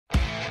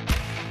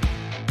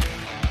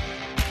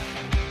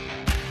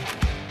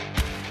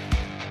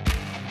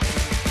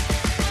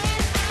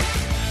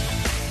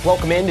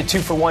Welcome in to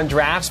 2-for-1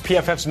 Drafts,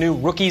 PFF's new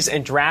Rookies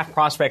and Draft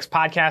Prospects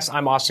podcast.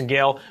 I'm Austin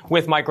Gayle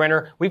with Mike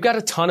Renner. We've got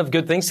a ton of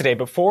good things today.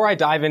 Before I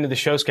dive into the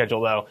show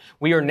schedule, though,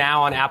 we are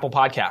now on Apple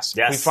Podcasts.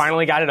 Yes. We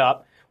finally got it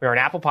up. We are on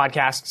Apple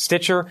Podcasts,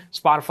 Stitcher,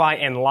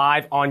 Spotify, and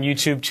live on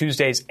YouTube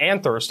Tuesdays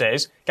and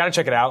Thursdays. Got to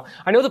check it out.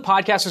 I know the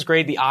podcast is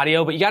great, the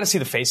audio, but you got to see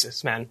the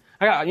faces, man.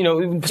 Do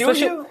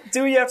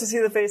you have to see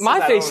the faces?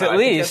 My face at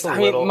least.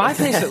 My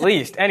face at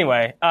least.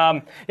 Anyway,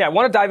 I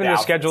want to dive into the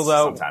schedule,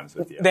 though. Sometimes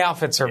with you. The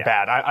outfits are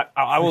bad.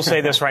 I will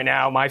say this right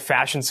now. My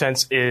fashion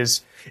sense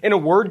is, in a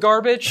word,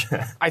 garbage,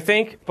 I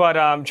think,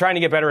 but trying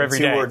to get better every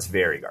day. 2 words,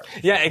 very garbage.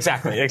 Yeah,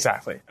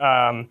 exactly.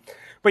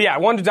 But yeah, I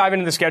wanted to dive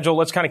into the schedule.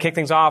 Let's kind of kick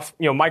things off.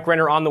 Mike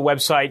Renner on the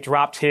website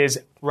dropped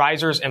his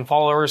risers and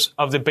followers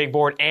of the big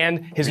board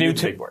and his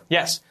big board.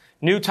 Yes.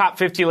 New top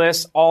 50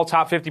 list, all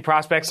top 50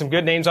 prospects, some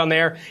good names on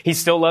there. He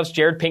still loves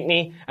Jared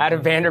Pinkney out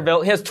of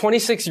Vanderbilt. He has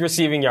 26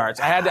 receiving yards.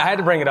 I had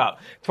to bring it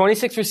up.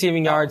 26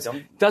 receiving yards.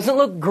 Doesn't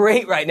look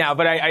great right now,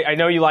 but I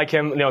know you like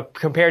him.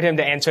 Compared him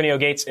to Antonio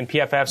Gates in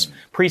PFF's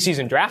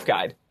preseason draft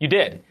guide. You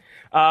did.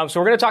 So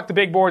we're going to talk the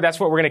big board. That's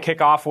what we're going to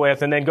kick off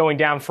with. And then going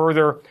down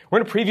further,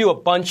 we're going to preview a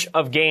bunch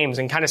of games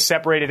and kind of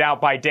separate it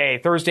out by day.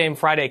 Thursday and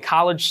Friday,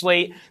 college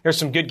slate. There's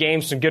some good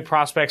games, some good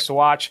prospects to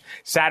watch.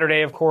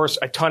 Saturday, of course,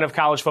 a ton of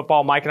college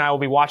football. Mike and I will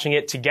be watching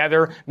it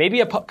together. Maybe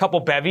a couple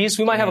bevies.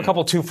 We might have a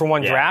couple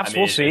 2-for-1 drafts.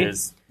 We'll see. It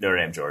is Notre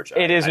Dame,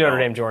 Georgia. It is Notre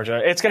Dame,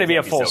 Georgia. It's going to be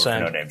a full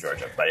send. Notre Dame,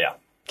 Georgia, but yeah.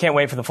 Can't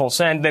wait for the full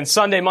send. Then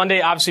Sunday,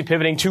 Monday, obviously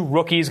pivoting to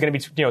rookies. Going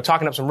to be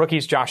talking up some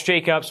rookies. Josh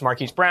Jacobs,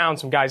 Marquise Brown,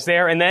 some guys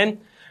there. And then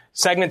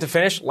segment to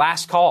finish,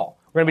 last call.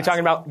 We're going to be talking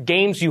about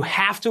games you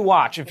have to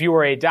watch. If you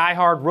are a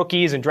diehard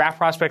rookies and draft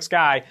prospects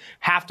guy,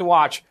 have to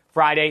watch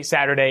Friday,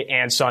 Saturday,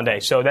 and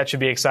Sunday. So that should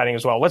be exciting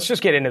as well. Let's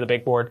just get into the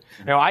big board.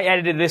 I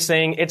edited this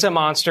thing. It's a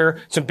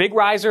monster. Some big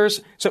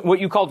risers,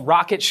 what you called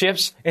rocket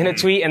ships in a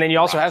tweet, and then you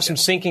also have some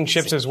sinking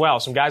ships as well.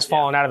 Some guys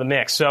falling out of the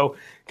mix. So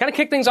kind of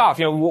kick things off.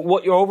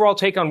 What your overall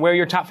take on where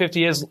your top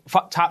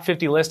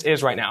 50 list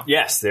is right now?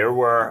 Yes, there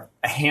were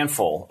a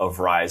handful of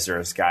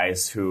risers,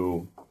 guys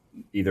who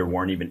either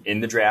weren't even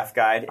in the draft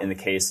guide in the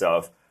case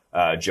of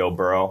Joe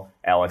Burrow,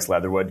 Alex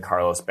Leatherwood,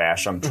 Carlos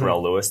Basham,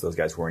 Terrell Lewis. Those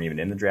guys weren't even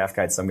in the draft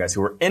guide. Some guys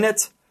who were in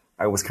it,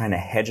 I was kind of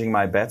hedging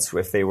my bets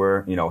if they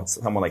were,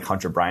 someone like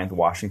Hunter Bryant, the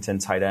Washington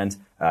tight end,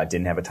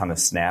 didn't have a ton of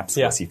snaps.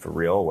 Was he for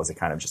real? Was it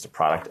kind of just a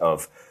product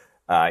of,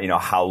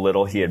 how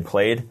little he had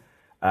played?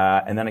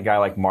 And then a guy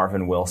like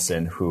Marvin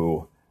Wilson,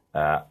 who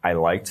I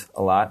liked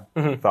a lot.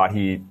 Thought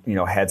he,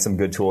 had some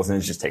good tools and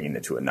is just taking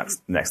it to a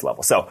next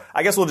level. So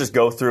I guess we'll just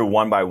go through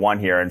one by one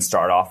here and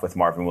start off with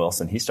Marvin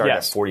Wilson. He started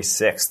at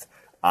 46th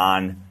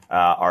on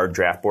our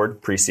draft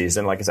board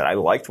preseason. Like I said, I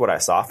liked what I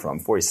saw from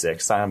him.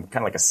 46, kind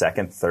of like a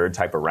second, third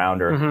type of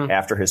rounder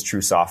after his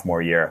true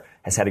sophomore year.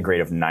 Has had a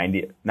grade of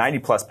 90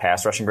 plus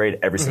pass rushing grade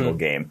every single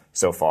game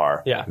so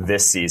far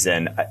this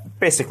season.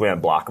 Basically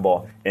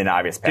unblockable in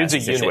obvious passing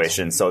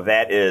situations. So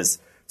that is,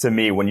 to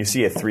me, when you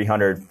see a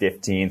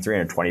 315,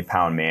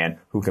 320-pound man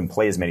who can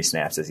play as many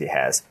snaps as he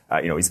has,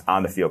 he's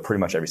on the field pretty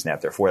much every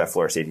snap there for that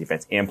Florida State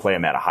defense and play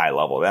him at a high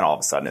level, then all of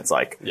a sudden it's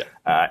like,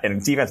 in a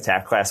defense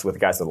tackle class with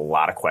guys with a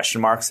lot of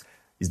question marks,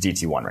 he's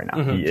DT1 right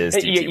now. He is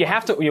DT1. You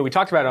have to. We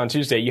talked about it on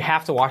Tuesday. You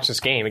have to watch this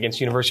game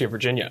against University of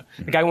Virginia.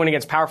 The guy went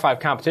against Power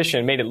 5 competition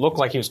and made it look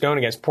like he was going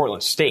against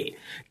Portland State.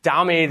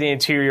 Dominated the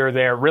interior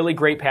there. Really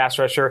great pass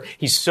rusher.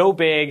 He's so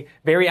big,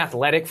 very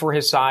athletic for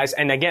his size.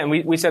 And again,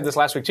 we said this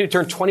last week too.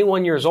 Turned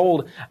 21 years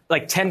old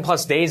like 10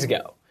 plus days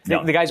ago.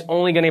 The guy's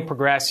only going to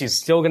progress. He's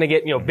still going to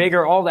get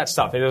bigger. All that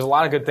stuff. There's a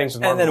lot of good things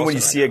with Marvin Wilson. And then when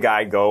you see a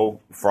guy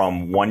go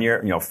from 1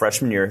 year,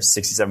 freshman year,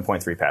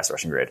 67.3 pass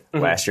rushing grade.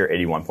 Last year,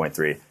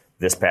 81.3.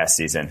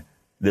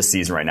 This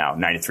season right now,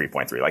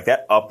 93.3. Like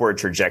that upward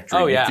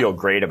trajectory, you feel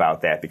great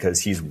about that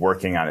because he's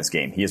working on his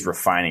game. He is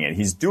refining it.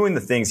 He's doing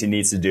the things he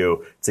needs to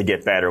do to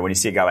get better. When you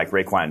see a guy like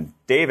Raekwon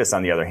Davis,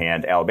 on the other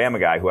hand, Alabama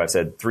guy, who I've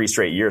said 3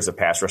 straight years of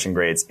pass rushing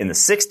grades in the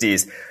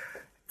 60s,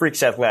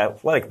 freaks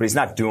athletic, but he's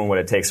not doing what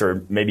it takes,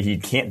 or maybe he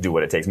can't do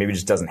what it takes. Maybe he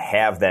just doesn't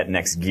have that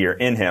next gear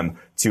in him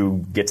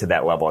to get to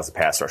that level as a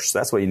pass rusher. So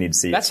that's what you need to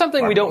see. That's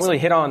something we don't really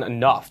hit on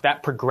enough,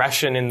 that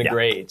progression in the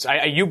grades.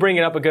 You bring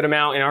it up a good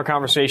amount in our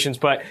conversations,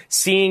 but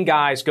seeing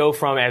guys go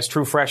from as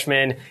true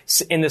freshmen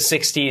in the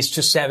 60s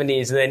to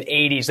 70s and then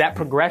 80s, that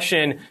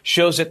progression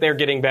shows that they're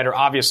getting better,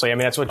 obviously. I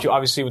mean, that's what you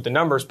obviously with the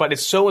numbers, but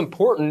it's so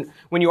important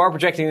when you are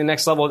projecting the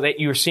next level that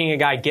you're seeing a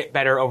guy get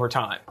better over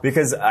time.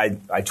 Because I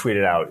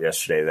tweeted out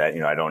yesterday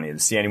that, I don't need to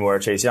see any more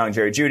Chase Young,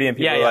 Jerry Jeudy, and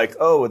people are like,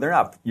 oh, they're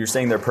not, you're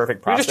saying they're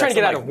perfect prospects. You're just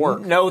trying to get out of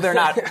work. No, they're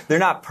not. They're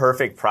not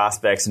perfect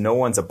prospects. No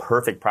one's a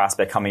perfect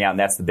prospect coming out, and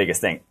that's the biggest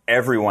thing.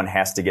 Everyone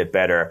has to get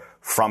better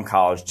from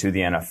college to the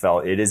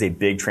NFL. It is a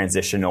big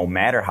transition, no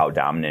matter how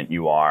dominant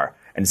you are.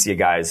 And to see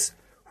guys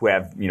who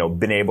have,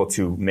 been able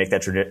to make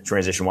that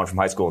transition, one from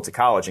high school to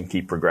college, and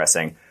keep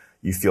progressing,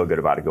 you feel good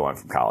about it going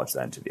from college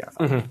then to the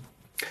NFL.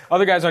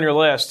 Other guys on your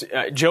list,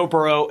 Joe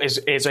Burrow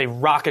is a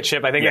rocket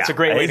ship. I think that's a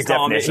great way to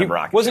call him. He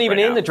wasn't even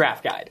in the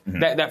draft guide,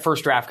 that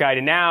first draft guide.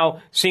 And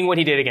now, seeing what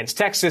he did against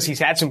Texas, he's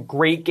had some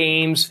great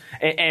games,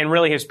 and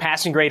really his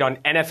passing grade on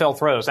NFL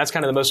throws, that's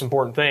kind of the most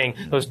important thing.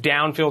 Those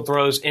downfield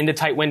throws into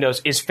tight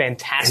windows is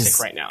fantastic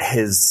right now.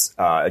 His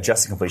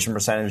adjusted completion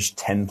percentage,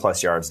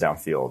 10-plus yards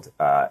downfield,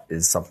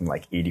 is something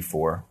like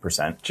 84%.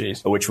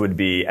 Jeez. Which would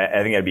be,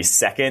 I think that'd be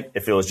second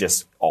if it was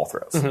just all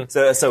throws.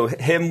 So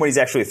him, when he's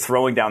actually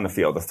throwing down the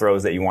field, the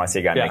throws that you want to see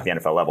a guy make the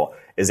NFL level,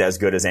 is as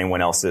good as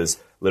anyone else's,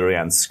 literally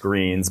on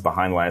screens,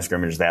 behind the line of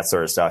scrimmage, that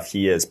sort of stuff.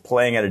 He is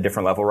playing at a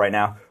different level right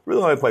now.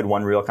 Really only played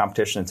one real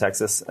competition in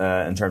Texas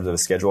in terms of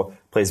his schedule.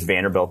 Plays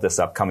Vanderbilt this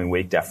upcoming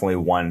week. Definitely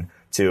one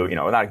to,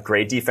 not a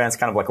great defense,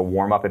 kind of like a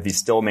warm-up. If he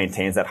still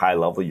maintains that high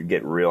level, you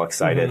get real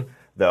excited,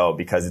 though,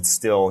 because it's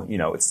still,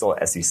 it's still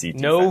an SEC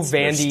defense. No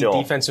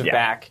Vandy defensive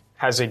back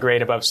has a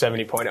grade above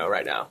 70.0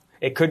 right now.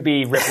 It could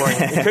be rip-roaring.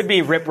 It could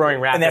be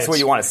rip-roaring Rapids. And that's what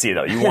you want to see,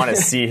 though. You want to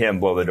see him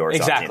blow the doors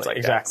off teams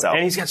like that. So.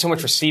 And he's got so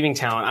much receiving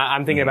talent.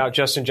 I'm thinking about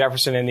Justin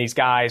Jefferson and these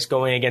guys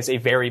going against a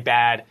very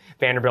bad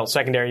Vanderbilt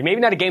secondary.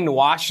 Maybe not a game to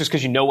watch just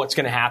because you know what's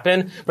going to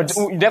happen, but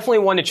definitely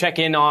one to check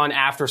in on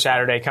after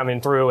Saturday coming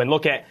through and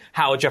look at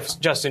how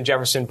Justin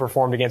Jefferson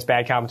performed against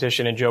bad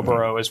competition and Joe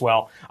Burrow as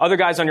well. Other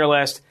guys on your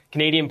list,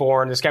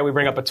 Canadian-born, this guy we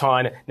bring up a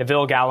ton,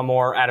 Neville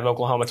Gallimore out of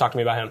Oklahoma. Talk to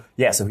me about him.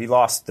 Yeah, so he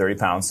lost 30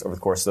 pounds over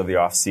the course of the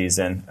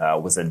offseason.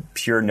 Was a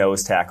pure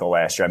nose tackle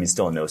last year. I mean,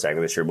 still a nose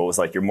tackle this year, but was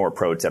like your more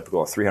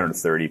prototypical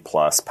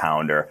 330-plus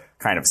pounder,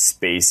 kind of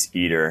space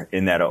eater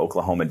in that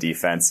Oklahoma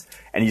defense.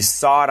 And you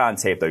saw it on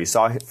tape, though. You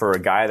saw for a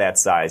guy that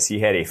size, he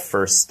had a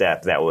first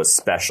step that was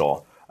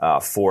special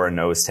for a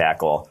nose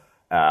tackle.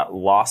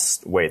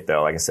 Lost weight,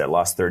 though, like I said,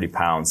 lost 30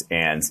 pounds,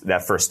 and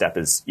that first step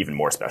is even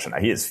more special. Now,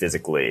 he is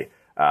physically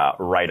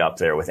right up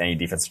there with any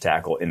defensive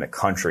tackle in the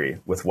country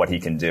with what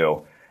he can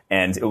do.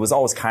 And it was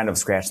always kind of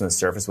scratching the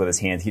surface with his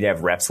hands. He'd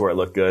have reps where it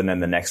looked good, and then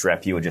the next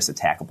rep he would just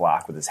attack a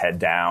block with his head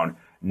down,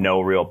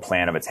 no real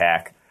plan of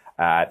attack.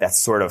 That's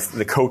sort of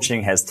the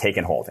coaching has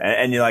taken hold.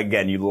 And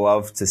again, you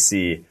love to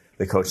see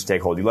the coaching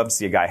take hold. You love to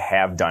see a guy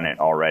have done it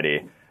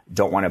already.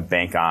 Don't want to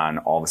bank on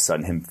all of a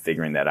sudden him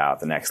figuring that out at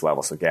the next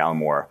level. So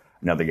Gallimore,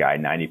 another guy,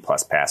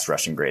 90-plus pass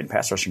rushing grade.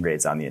 Pass rushing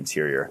grades on the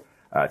interior,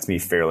 to me,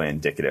 fairly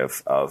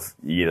indicative of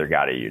you either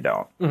got it or you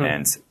don't.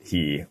 And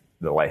the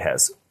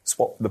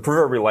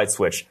proverbial light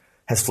switch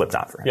has flipped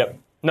on for him. Yep.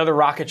 Another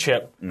rocket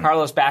ship,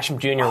 Carlos Basham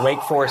Jr.,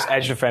 Wake Forest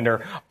edge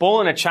defender. Bull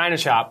in a China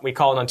shop, we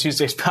call it on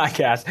Tuesday's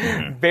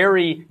podcast.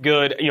 Very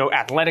good,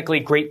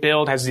 athletically, great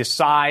build, has the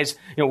size,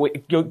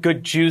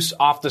 good juice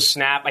off the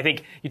snap. I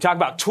think you talk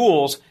about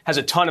tools, has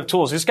a ton of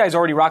tools. This guy's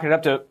already rocketed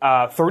up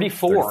to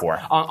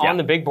 34 on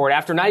the big board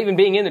after not even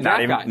being in the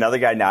draft guide. Another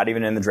guy not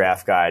even in the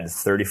draft guide,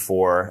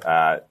 34.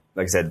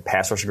 Like I said,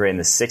 pass rushing grade in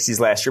the 60s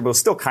last year, but was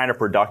still kind of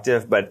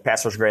productive. But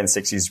pass rushing grade in the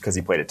 60s because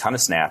he played a ton of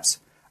snaps.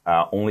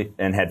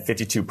 And had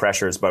 52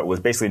 pressures, but was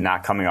basically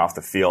not coming off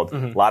the field.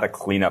 A lot of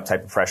cleanup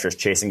type of pressures,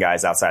 chasing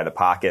guys outside the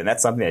pocket, and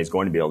that's something that he's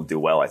going to be able to do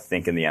well, I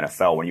think, in the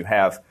NFL. When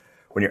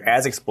you're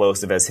as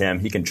explosive as him,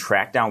 he can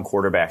track down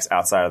quarterbacks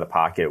outside of the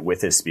pocket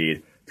with his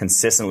speed,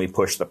 consistently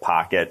push the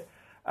pocket.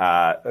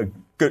 A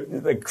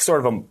good, sort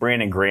of a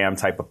Brandon Graham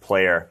type of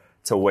player,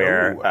 to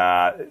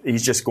where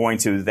he's just going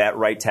to that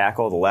right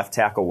tackle, the left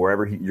tackle,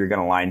 wherever you're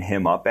going to line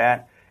him up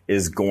at,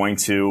 is going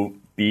to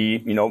be,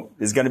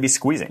 is going to be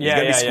squeezing. He's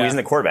going to be squeezing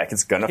the quarterback.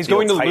 It's going to feel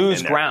tight in there. He's going to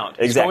lose ground.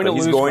 Exactly.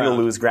 He's going to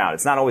lose ground.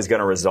 It's not always going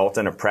to result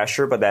in a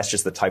pressure, but that's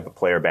just the type of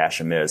player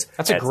Basham is.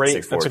 That's a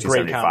great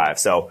comment.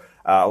 So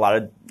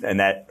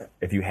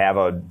if you have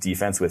a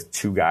defense with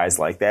two guys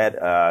like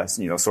that,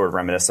 sort of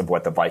reminiscent of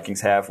what the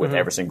Vikings have with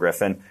Everson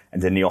Griffin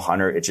and Daniil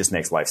Hunter, it just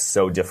makes life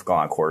so difficult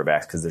on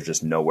quarterbacks because there's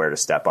just nowhere to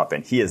step up.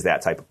 And he is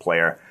that type of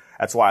player.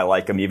 That's why I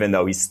like him, even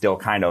though he's still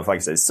kind of, like I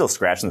said, still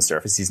scratching the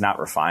surface. He's not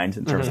refined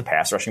in terms of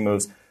pass rushing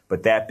moves.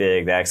 But that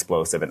big, that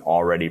explosive, and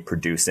already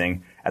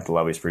producing at the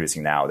level he's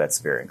producing now, that's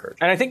very encouraging.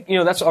 And I think,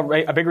 that's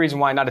a big reason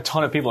why not a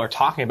ton of people are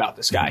talking about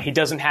this guy. He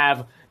doesn't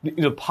have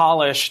the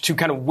polish to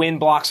kind of win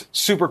blocks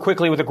super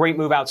quickly with a great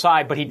move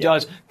outside, but he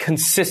does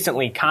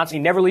constantly, he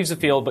never leaves the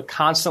field, but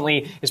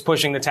constantly is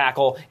pushing the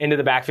tackle into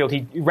the backfield.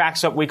 He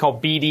racks up what we call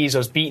BDs,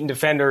 those beaten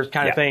defenders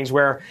kind of things,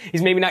 where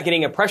he's maybe not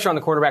getting a pressure on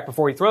the quarterback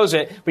before he throws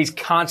it, but he's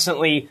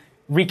constantly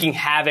wreaking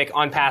havoc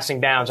on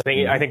passing downs.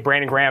 I think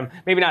Brandon Graham,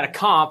 maybe not a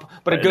comp,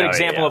 but a good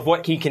example of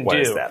what he can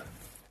do.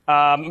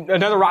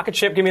 Another rocket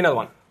ship, give me another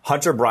one.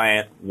 Hunter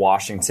Bryant,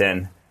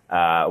 Washington.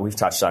 We've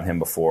touched on him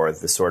before,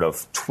 the sort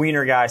of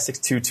tweener guy,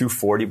 6'2",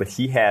 240, but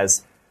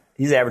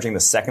he's averaging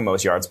the second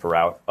most yards per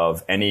route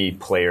of any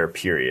player,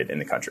 period, in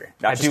the country.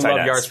 I do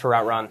love yards per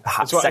route run.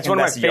 It's one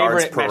of my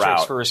favorite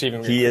metrics for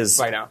receiving he is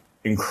right now.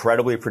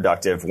 Incredibly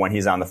productive when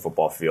he's on the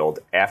football field.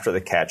 After the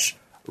catch,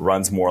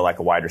 runs more like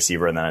a wide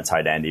receiver than a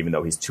tight end, even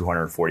though he's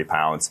 240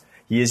 pounds.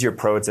 He is your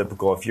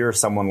prototypical, if you're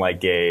someone like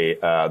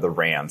Gayle, the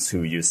Rams,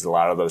 who uses a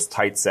lot of those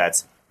tight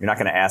sets, you're not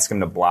going to ask him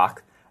to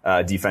block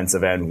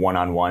defensive end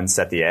one-on-one,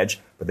 set the edge,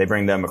 but they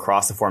bring them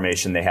across the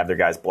formation. They have their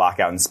guys block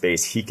out in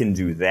space. He can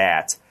do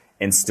that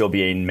and still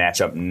be a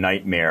matchup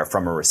nightmare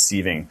from a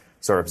receiving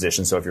sort of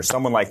position. So if you're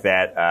someone like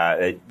that,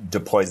 that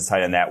deploys the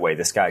tight end that way,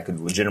 this guy could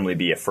legitimately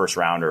be a first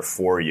rounder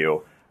for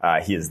you.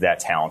 He is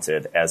that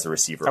talented as a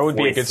receiver. That would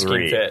be a good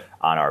scheme fit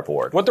on our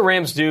board. What the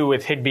Rams do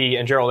with Higbee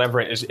and Gerald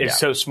Everett is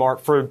so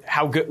smart for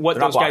how good what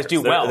those guys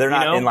do well. They're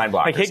not inline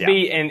blockers. Like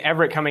Higbee and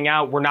Everett coming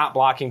out, we're not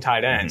blocking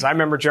tight ends. I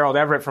remember Gerald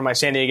Everett from my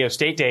San Diego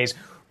State days.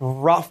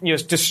 Rough,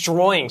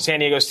 destroying San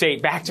Diego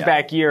State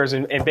back-to-back years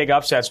and big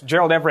upsets.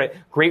 Gerald Everett,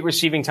 great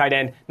receiving tight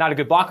end, not a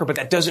good blocker, but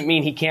that doesn't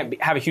mean he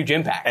can't have a huge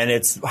impact. And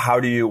it's how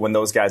do you, when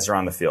those guys are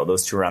on the field,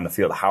 those two are on the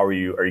field, are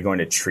you going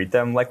to treat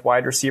them like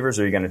wide receivers,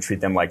 or are you going to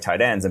treat them like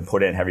tight ends and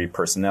put in heavy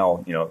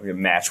personnel,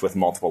 match with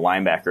multiple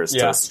linebackers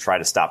to try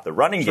to stop the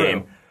running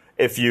game?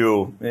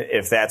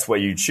 If that's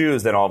what you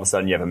choose, then all of a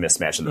sudden you have a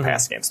mismatch in the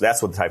pass game. So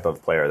that's what the type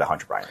of player that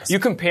Hunter Bryant is. You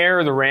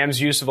compare the Rams'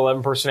 use of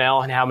 11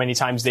 personnel and how many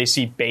times they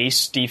see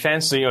base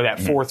defense, so that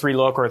 4-3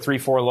 look or a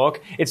 3-4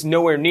 look. It's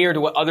nowhere near to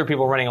what other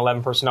people running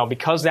 11 personnel,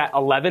 because that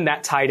 11,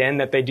 that tight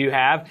end that they do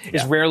have,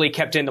 is rarely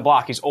kept in the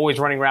block. He's always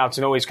running routes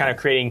and always kind of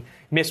creating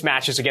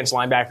mismatches against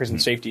linebackers and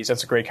safeties.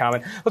 That's a great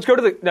comment. Let's go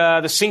to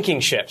the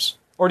sinking ships.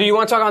 Or do you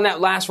want to talk on that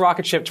last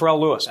rocket ship,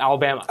 Terrell Lewis,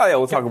 Alabama? Oh, yeah,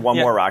 we'll talk one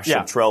more rocket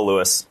ship, Terrell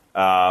Lewis.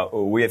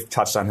 We have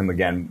touched on him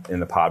again in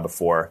the pod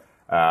before,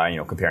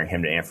 comparing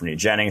him to Anthony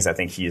Jennings. I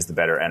think he is the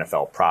better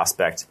NFL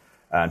prospect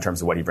in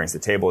terms of what he brings to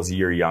the table. He's a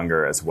year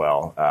younger as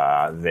well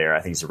there. I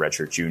think he's a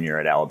redshirt junior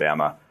at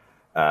Alabama.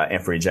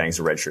 Anthony Jennings,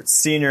 a redshirt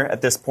senior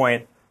at this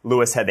point.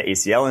 Lewis had the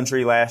ACL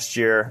injury last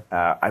year.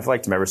 I've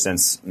liked him ever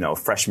since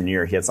freshman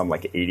year. He had something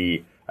like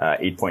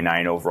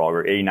 88.9 overall,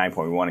 or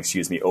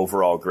 89.1,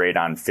 overall grade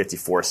on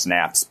 54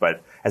 snaps.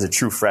 But as a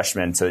true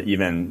freshman, to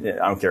even,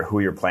 I don't care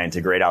who you're playing,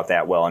 to grade out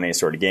that well in any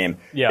sort of game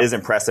is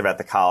impressive at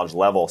the college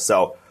level.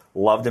 So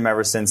loved him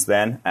ever since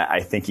then.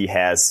 I think he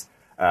has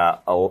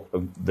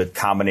the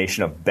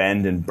combination of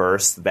bend and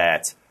burst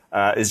that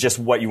is just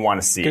what you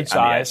want to see good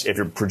size if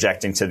you're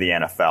projecting to the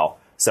NFL.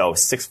 So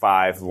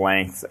 6'5",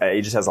 length.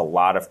 He just has a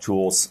lot of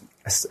tools.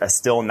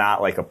 Still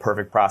not like a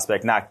perfect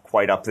prospect, not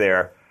quite up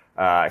there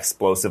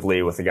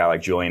explosively with a guy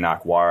like Julian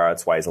Akwara.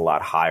 That's why he's a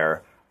lot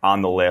higher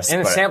on the list.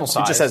 And the sample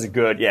size. He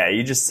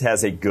just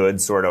has a good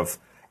sort of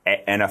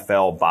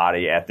NFL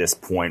body at this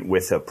point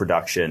with a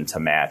production to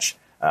match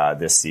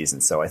this season.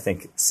 So I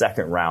think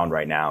second round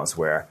right now is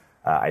where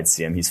I'd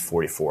see him. He's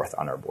 44th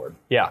on our board.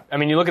 Yeah. I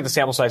mean, you look at the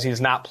sample size, he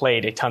has not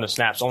played a ton of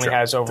snaps. Only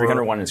has over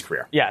 301 in his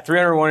career. Yeah,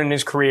 301 in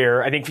his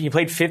career. I think he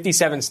played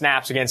 57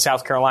 snaps against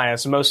South Carolina.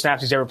 It's the most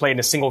snaps he's ever played in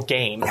a single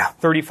game. Yeah.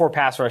 34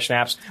 pass rush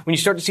snaps. When you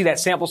start to see that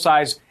sample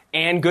size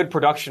and good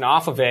production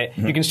off of it,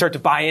 you can start to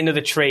buy into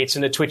the traits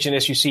and the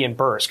twitchiness you see in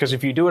bursts. Because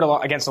if you do it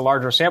against a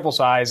larger sample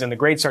size and the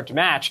grades start to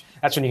match,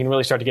 that's when you can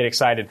really start to get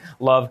excited.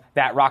 Love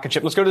that rocket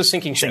ship. Let's go to the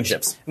sinking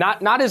ships.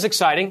 Not as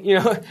exciting.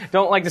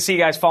 Don't like to see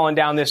guys falling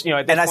down this.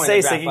 At this and I point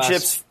say sinking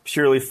ships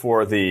purely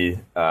for the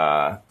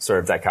sort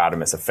of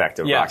dichotomous effect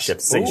of rocket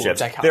ships, sinking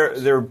ships.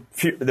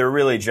 They're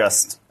really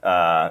just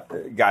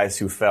guys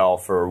who fell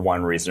for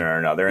one reason or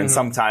another, and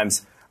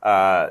sometimes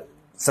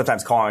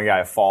calling a guy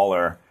a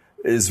faller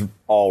is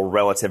all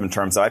relative in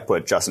terms of, I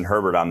put Justin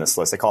Herbert on this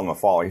list. I called him a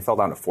faller. He fell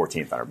down to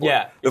 14th on our board.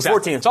 Yeah,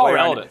 exactly. It's all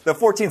relative. The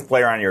 14th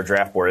player on your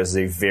draft board is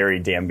a very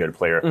damn good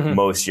player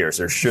most years.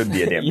 There should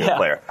be a damn good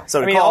player.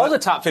 So all the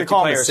top 50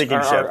 players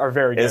are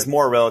very good. It's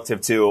more relative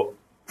to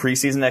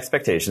preseason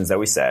expectations that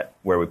we set,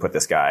 where we put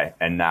this guy,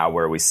 and now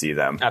where we see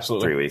them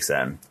 3 weeks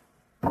in.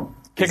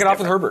 Kick it off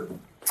with Herbert.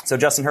 So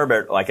Justin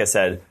Herbert, like I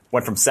said,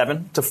 went from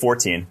 7 to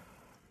 14.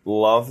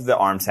 Love the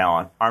arm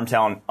talent.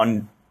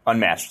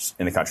 Unmatched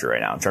in the country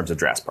right now in terms of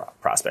draft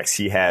prospects.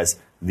 He has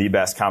the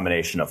best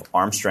combination of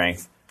arm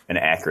strength and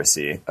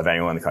accuracy of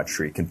anyone in the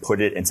country. Can put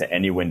it into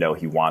any window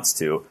he wants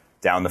to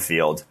down the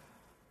field.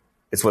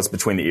 It's what's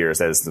between the ears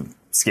that is the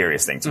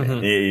scariest thing to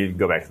me. You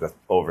go back to the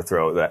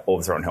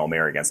overthrown Hail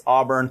Mary against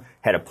Auburn.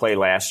 Had a play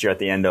last year at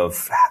the end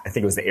of, I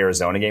think it was the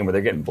Arizona game, where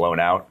they're getting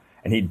blown out,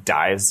 and he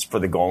dives for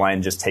the goal line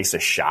and just takes a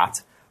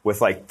shot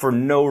with, for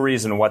no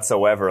reason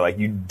whatsoever.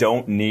 You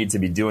don't need to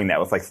be doing that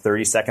with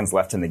 30 seconds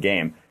left in the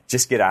game.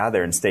 Just get out of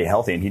there and stay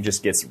healthy, and he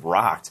just gets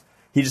rocked.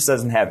 He just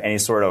doesn't have any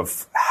sort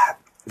of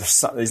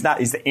he's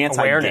the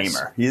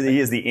anti-gamer. He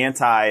is the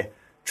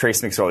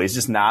anti-Trace McSorley. He's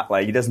just not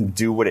he doesn't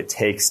do what it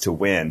takes to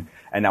win.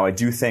 And now I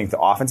do think the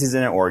offense he's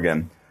in at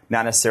Oregon,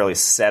 not necessarily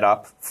set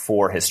up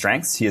for his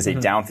strengths. He is a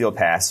downfield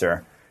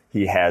passer.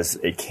 He has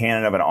a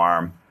cannon of an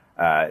arm.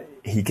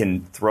 He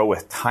can throw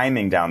with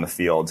timing down the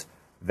field.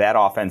 That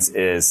offense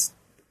is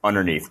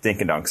underneath,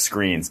 dink and dunk,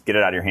 screens, get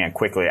it out of your hand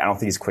quickly. I don't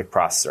think he's a quick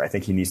processor. I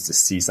think he needs to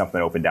see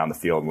something open down the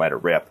field and let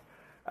it rip.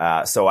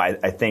 So I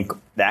think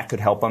that could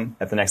help him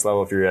at the next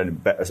level if you're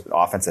in an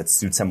offense that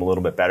suits him a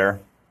little bit better.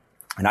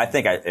 And I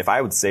think if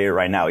I would say it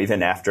right now,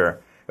 even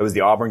after it was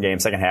the Auburn game,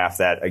 second half,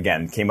 that,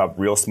 again, came up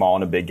real small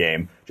in a big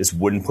game, just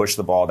wouldn't push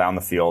the ball down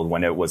the field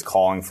when it was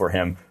calling for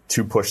him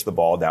to push the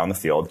ball down the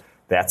field.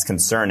 That's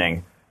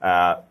concerning.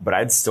 But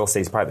I'd still say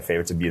he's probably the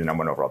favorite to be the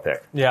number 1 overall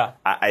pick. Yeah.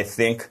 I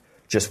think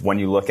just when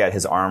you look at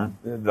his arm,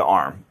 the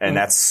arm. And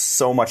that's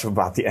so much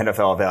about the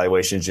NFL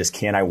evaluation is just,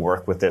 can I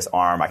work with this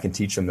arm? I can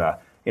teach him I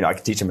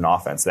can teach him an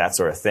offense, that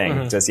sort of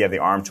thing. Does he have the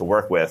arm to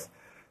work with?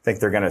 I think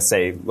they're going to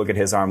say, look at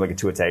his arm, look at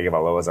Tua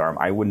Tagovailoa's arm.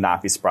 I would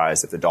not be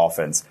surprised if the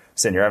Dolphins,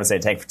 sitting here, I haven't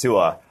said tank for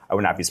Tua, I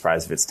would not be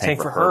surprised if it's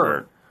tank for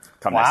Herbert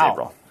come next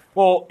April.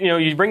 Well,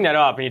 you bring that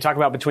up and you talk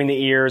about between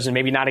the ears and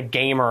maybe not a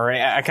gamer.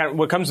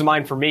 What comes to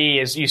mind for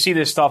me is you see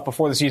this stuff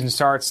before the season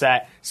starts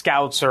that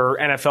scouts or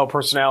NFL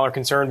personnel are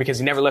concerned because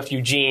he never left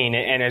Eugene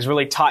and is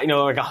really taught,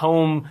 like a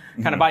home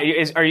kind of body.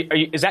 Is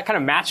that kind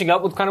of matching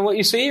up with kind of what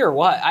you see or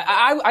what?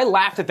 I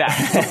laughed at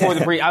that before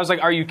the brief. I was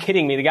like, are you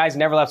kidding me? The guy's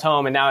never left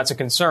home and now it's a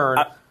concern.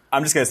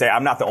 I'm just going to say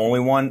I'm not the only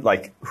one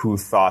who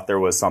thought there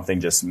was something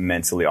just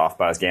mentally off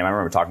about his game. I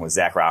remember talking with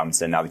Zach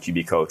Robinson, now the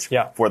QB coach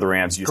for the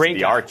Rams, used to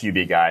be our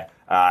QB guy.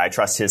 I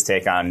trust his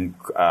take on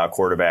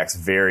quarterbacks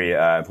very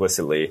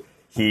implicitly.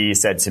 He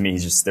said to me,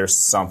 there's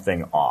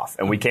something off.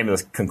 And we came to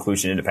this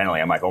conclusion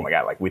independently. I'm like, oh my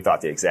God, we thought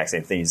the exact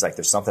same thing. He's like,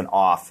 there's something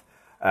off.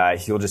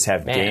 He'll just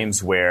have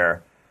games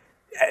where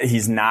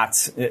he's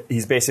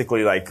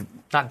basically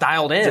not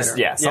dialed in.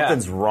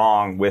 Something's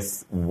wrong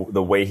with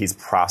the way he's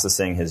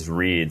processing his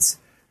reads.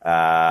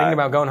 Thinking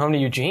about going home to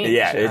Eugene.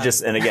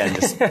 Just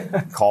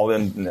called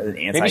him an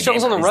anti-gamer. Maybe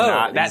struggles on the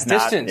road,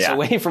 distance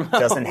away from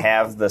home. Doesn't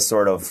have the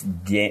sort of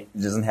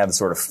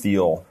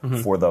feel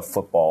for the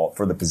football,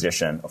 for the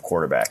position of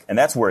quarterback. And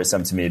that's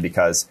worrisome to me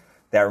because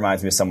that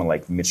reminds me of someone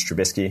like Mitch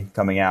Trubisky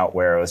coming out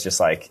where it was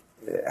just I think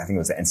it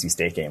was the NC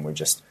State game where it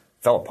just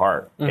fell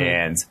apart.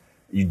 And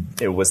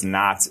it wasn't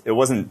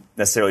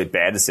necessarily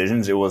bad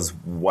decisions. It was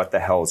what the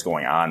hell is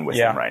going on with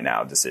him right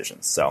now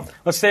decisions. So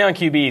let's stay on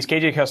QBs.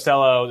 KJ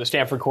Costello, the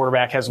Stanford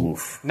quarterback, has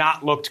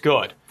not looked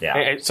good. Yeah.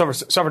 It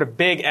suffered a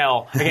big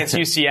L against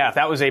UCF.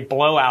 That was a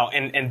blowout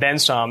and then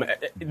some.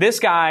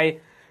 This guy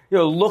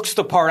looks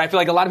the part. I feel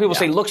like a lot of people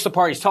say looks the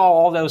part. He's tall,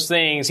 all those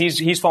things.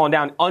 He's fallen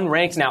down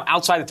unranked now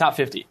outside the top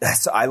 50.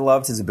 I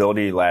loved his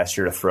ability last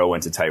year to throw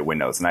into tight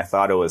windows, and I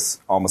thought it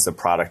was almost a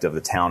product of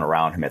the talent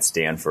around him at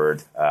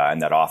Stanford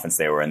and that offense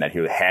they were in, that he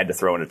had to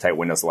throw into tight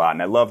windows a lot.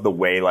 And I love the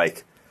way,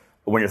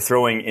 when you're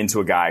throwing into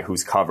a guy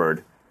who's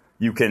covered,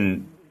 you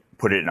can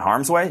put it in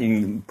harm's way.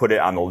 You can put it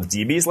on the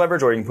DB's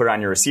leverage, or you can put it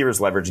on your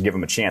receiver's leverage and give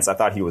him a chance. I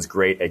thought he was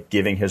great at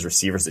giving his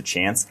receivers a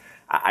chance.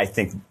 I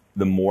think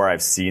the more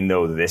I've seen,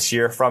 though, this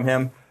year from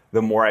him,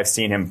 the more I've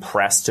seen him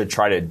press to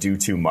try to do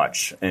too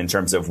much in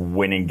terms of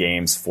winning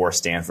games for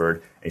Stanford.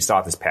 And you saw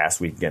it this past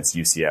week against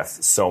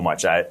UCF so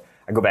much. I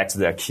go back to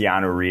the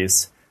Keanu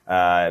Reeves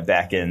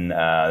back in,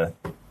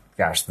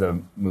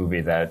 the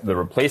movie, The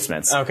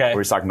Replacements, where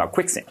he's talking about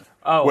quicksand.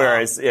 Oh,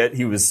 whereas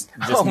he was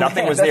just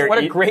nothing was there. What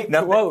a great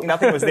quote.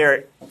 Nothing was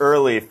there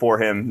early for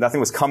him.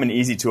 Nothing was coming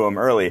easy to him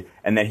early,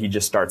 and then he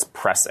just starts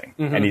pressing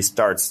and he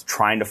starts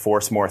trying to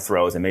force more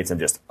throws and made some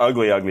just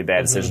ugly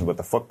bad decisions with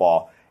the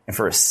football. And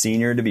for a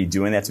senior to be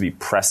doing that, to be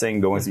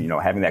pressing, going to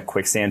having that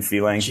quicksand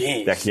feeling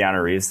that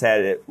Keanu Reeves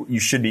had,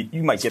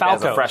 you might get that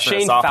as a freshman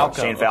and sophomore.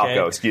 Shane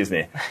Falco, excuse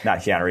me, not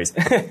Keanu Reeves.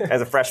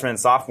 As a freshman and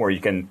sophomore, you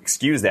can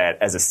excuse that.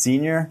 As a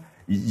senior,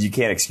 you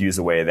can't excuse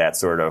away that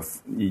sort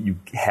of. You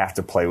have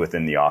to play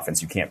within the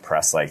offense. You can't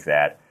press like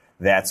that.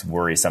 That's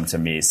worrisome to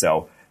me.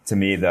 So to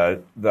me,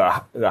 the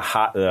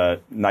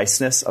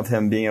niceness of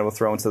him being able to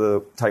throw into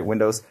the tight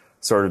windows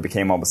sort of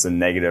became almost a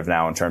negative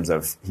now in terms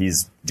of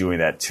he's doing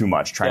that too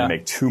much, trying to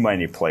make too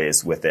many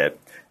plays with it.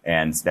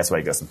 And that's why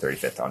he goes from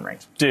 35th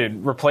unranked.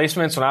 Dude,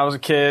 Replacements, when I was a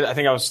kid, I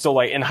think I was still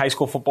in high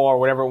school football or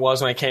whatever it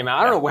was when I came out.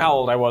 I don't know how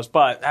old I was,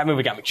 but that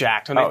movie got me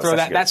jacked. When they throw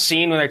that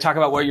scene when they talk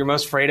about what you're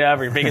most afraid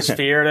of or your biggest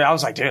fear, I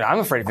was like, dude, I'm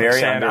afraid of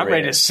quicksand. I'm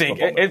ready to sink.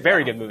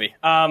 Very good movie.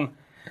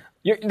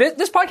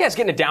 This podcast is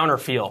getting a downer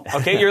feel,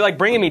 okay? You're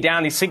bringing me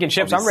down these sinking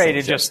ships. I'm ready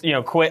to just,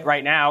 quit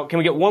right now. Can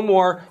we get one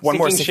more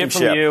sinking ship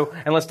from you?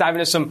 And let's dive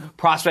into some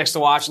prospects to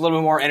watch, a little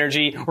bit more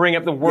energy. Bring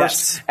up the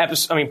worst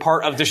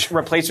part of the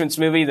Replacements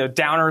movie, the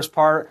downers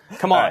part.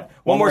 Come on.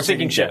 One more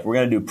sinking ship. We're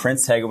going to do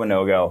Prince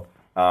Tagovailoa,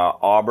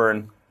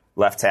 Auburn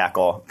left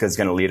tackle, because it's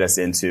going to lead us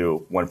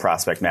into one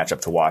prospect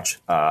matchup to watch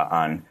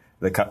on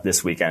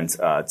this weekend,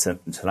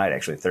 tonight,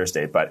 actually,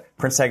 Thursday. But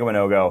Prince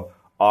Tagovailoa,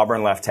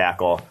 Auburn left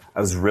tackle. I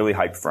was really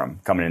hyped for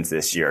him coming into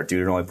this year.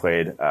 Dude only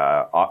played.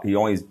 He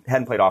only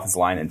hadn't played offensive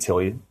line until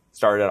he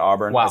started at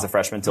Auburn as a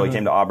freshman. Until he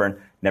came to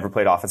Auburn, never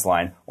played offensive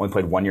line. Only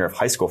played 1 year of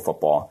high school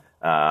football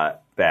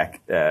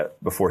back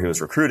before he was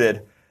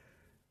recruited.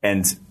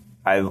 And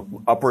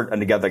upward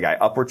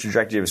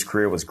trajectory of his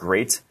career was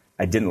great.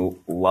 I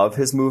didn't love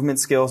his movement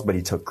skills, but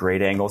he took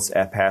great angles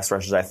at pass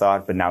rushes, I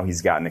thought. But now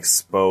he's gotten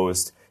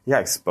exposed. He got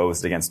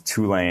exposed against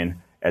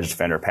Tulane edge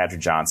defender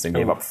Patrick Johnson,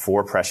 gave up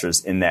 4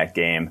 pressures in that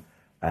game.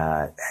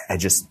 The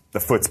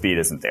foot speed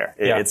isn't there.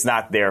 It's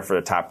not there for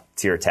the top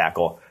tier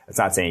tackle. It's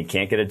not saying he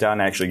can't get it done.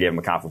 I actually gave him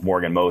a comp with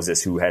Morgan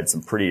Moses, who had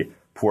some pretty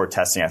poor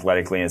testing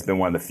athletically and has been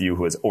one of the few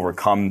who has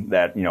overcome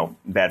that,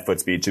 bad foot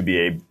speed to be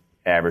a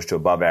average to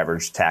above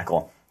average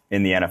tackle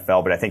in the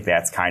NFL. But I think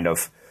that's kind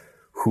of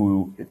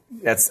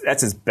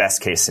that's his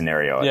best case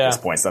scenario at this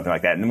point, something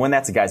like that. And when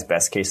that's a guy's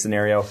best case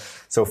scenario,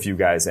 so few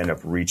guys end up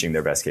reaching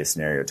their best case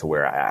scenario to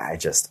where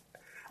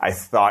I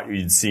thought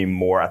you'd see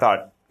more. I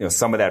thought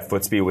some of that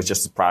foot speed was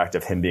just a product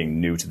of him being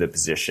new to the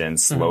position,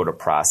 slow to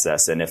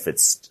process. And if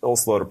it's still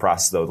slow to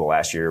process, though, the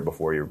last year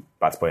before you're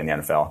about to play in the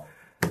NFL,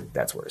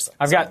 that's where it's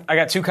like. I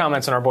got 2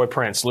 comments on our boy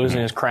Prince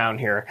losing his crown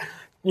here.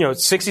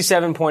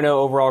 67.0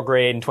 overall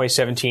grade in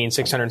 2017,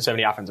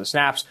 670 offensive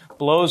snaps,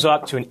 blows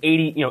up to an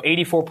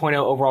 84.0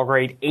 overall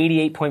grade,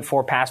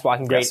 88.4 pass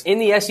blocking grade in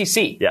the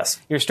SEC. Yes.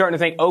 You're starting to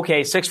think,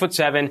 okay,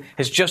 6'7",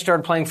 has just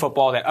started playing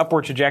football, that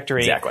upward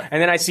trajectory. Exactly.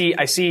 And then I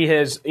see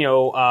his,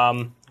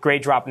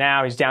 grade drop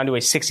now. He's down to a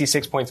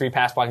 66.3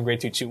 pass blocking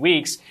grade through 2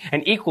 weeks.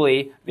 And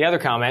equally, the other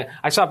comment,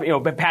 I saw,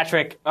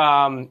 Patrick,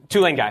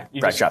 Tulane guy.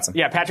 Johnson.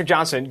 Yeah, Patrick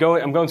Johnson.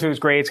 I'm going through his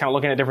grades, kind of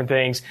looking at different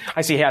things.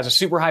 I see he has a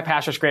super high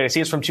pass rush grade. I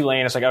see it's from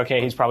Tulane. It's like, okay,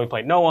 he's probably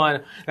played no one.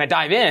 And I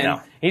dive in.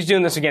 No. He's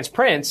doing this against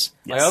Prince.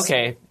 Yes. Like,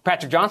 okay,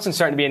 Patrick Johnson's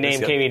starting to be a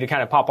name, KV, to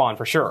kind of pop on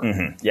for sure.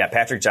 Mm-hmm. Yeah,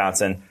 Patrick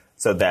Johnson.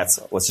 So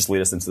let's just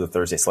lead us into the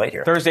Thursday slate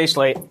here. Thursday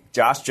slate.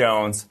 Josh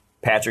Jones,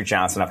 Patrick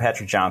Johnson. Now,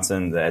 Patrick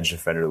Johnson, the edge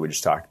defender that we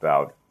just talked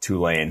about,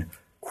 Tulane.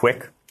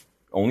 Quick,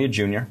 only a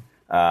junior,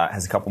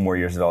 has a couple more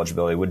years of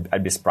eligibility.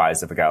 I'd be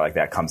surprised if a guy like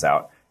that comes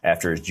out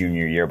after his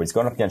junior year, but he's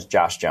going up against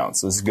Josh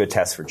Jones. So this is a good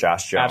test for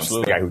Josh Jones,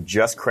 Absolutely. The guy who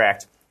just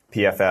cracked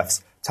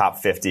PFF's top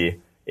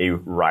 50, a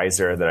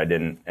riser that I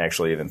didn't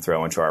actually even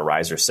throw into our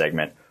riser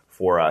segment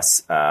for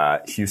us.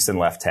 Houston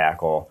left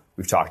tackle.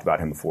 We've talked about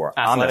him before.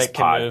 Athletic,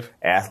 can move.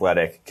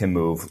 Athletic, can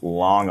move,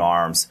 long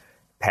arms.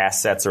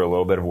 Pass sets are a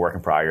little bit of a work in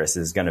progress.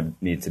 This is going to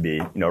need to be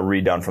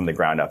redone from the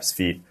ground up. His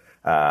feet.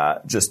 They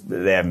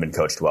haven't been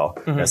coached well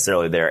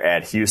necessarily there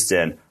at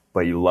Houston, but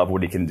you love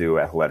what he can do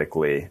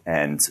athletically,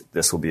 and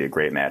this will be a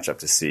great matchup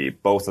to see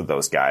both of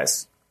those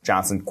guys.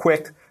 Johnson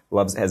quick,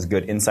 has a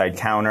good inside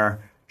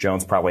counter.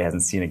 Jones probably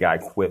hasn't seen a guy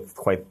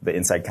quite the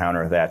inside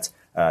counter that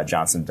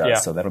Johnson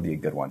does, so that'll be a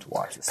good one to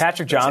watch.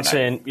 Patrick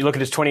Johnson, you look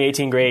at his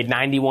 2018 grade,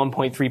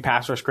 91.3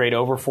 pass rush grade,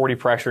 over 40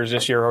 pressures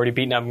this year, already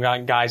beating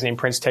up guys named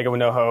Prince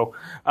Tegawanoho.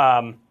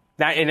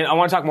 And I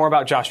want to talk more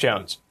about Josh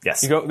Jones.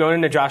 Yes. Going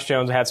into Josh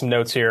Jones, I had some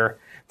notes here.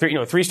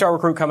 3-star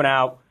recruit coming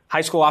out,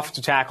 high school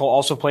offensive tackle,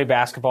 also played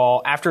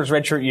basketball. After his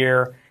redshirt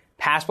year,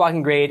 pass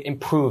blocking grade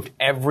improved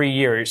every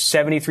year.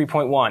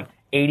 73.1,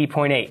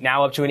 80.8,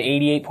 now up to an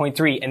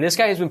 88.3. And this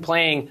guy has been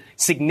playing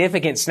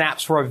significant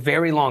snaps for a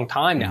very long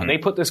time now. They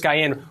put this guy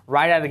in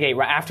right out of the gate,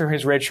 right after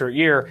his redshirt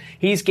year.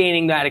 He's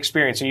gaining that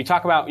experience. And you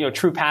talk about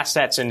true pass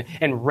sets and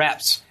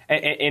reps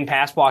in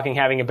pass blocking,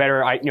 having a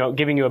better,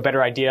 giving you a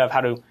better idea of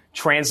how to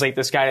translate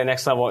this guy to the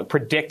next level and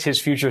predict his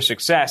future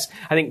success.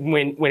 I think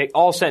when it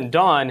all said and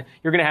done,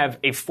 you're going to have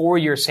a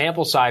 4-year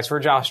sample size for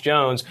Josh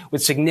Jones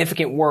with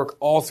significant work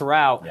all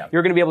throughout. Yep.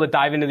 You're going to be able to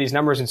dive into these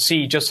numbers and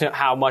see just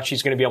how much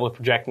he's going to be able to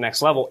project the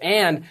next level.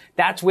 And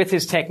that's with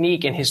his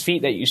technique and his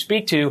feet that you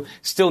speak to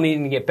still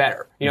needing to get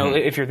better.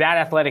 If you're that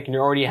athletic and you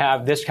already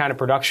have this kind of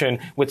production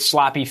with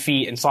sloppy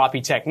feet and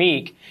sloppy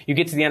technique, you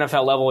get to the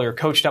NFL level, you're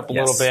coached up a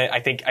little bit. I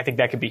think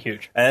that could be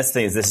huge. And that's the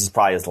thing is, this is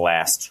probably his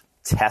last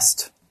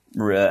test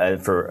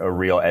for a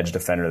real edge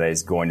defender that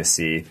he's going to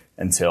see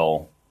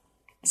until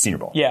Senior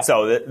Bowl. Yeah.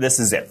 So this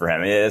is it for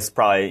him. It's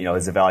probably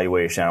his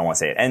evaluation. I don't want to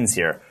say it ends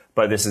here,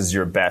 but this is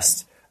your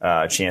best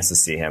chance to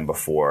see him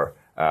before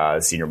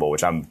the Senior Bowl,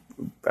 which I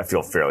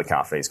feel fairly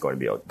confident he's going to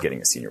be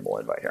getting a Senior Bowl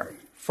invite here.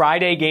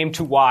 Friday game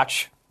to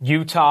watch: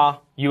 Utah,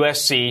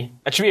 USC.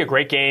 That should be a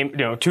great game.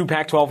 2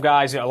 Pac-12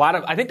 guys.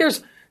 I think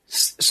there's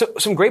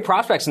some great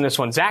prospects in this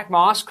one. Zach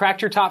Moss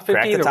cracked your top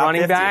 50, the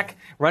running 50. back.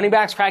 Running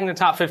backs cracking the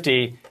top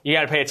 50. You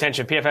got to pay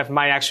attention. PFF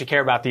might actually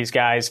care about these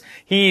guys.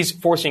 He's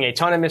forcing a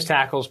ton of missed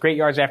tackles, great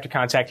yards after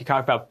contact. You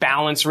talk about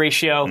balance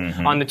ratio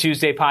on the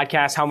Tuesday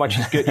podcast, how much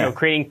he's good,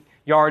 creating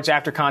yards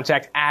after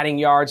contact, adding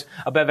yards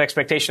above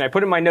expectation. I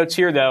put in my notes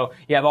here, though,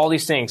 you have all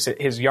these things.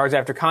 His yards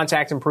after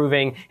contact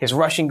improving, his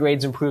rushing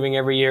grades improving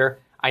every year.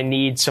 I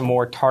need some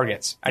more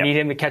targets. I need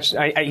him to catch.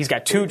 He's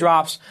got 2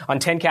 drops on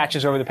 10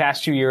 catches over the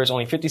past 2 years,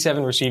 only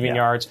 57 receiving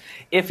yards.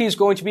 If he's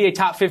going to be a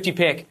top 50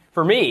 pick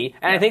for me,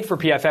 and I think for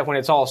PFF when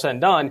it's all said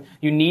and done,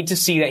 you need to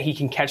see that he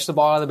can catch the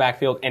ball out of the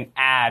backfield and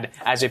add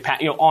as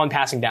on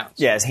passing downs.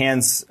 Yeah, his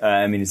hands.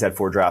 He's had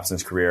 4 drops in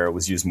his career.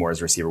 Was used more as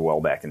a receiver well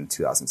back in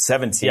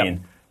 2017. Yep.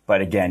 But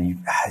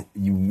again,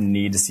 you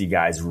need to see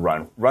guys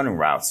run. Running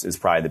routes is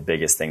probably the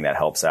biggest thing that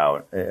helps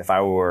out. If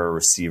I were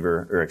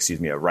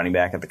a running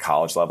back at the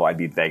college level, I'd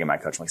be begging my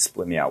coach,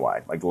 split me out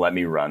wide. Let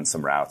me run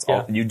some routes.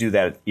 Yeah. You do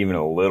that even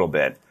a little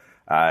bit.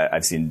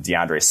 I've seen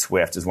DeAndre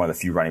Swift is one of the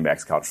few running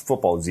backs in college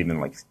football who's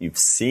even you've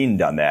seen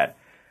done that.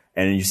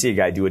 And you see a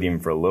guy do it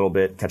even for a little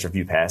bit, catch a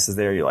few passes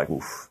there, you're like,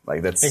 oof.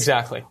 That's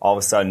exactly. All of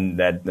a sudden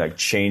that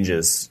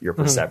changes your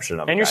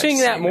perception of it. And you're seeing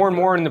that more and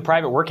more in the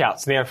private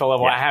workouts, the NFL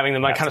level, having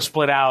them kind of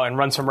split out and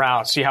run some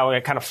routes, see how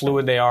kind of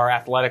fluid they are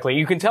athletically.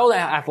 You can tell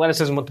that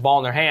athleticism with the ball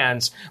in their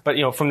hands, but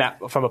from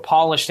a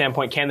polished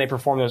standpoint, can they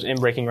perform those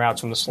in-breaking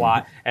routes from the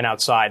slot and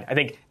outside? I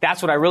think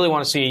that's what I really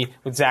want to see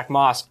with Zach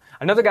Moss.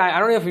 Another guy, I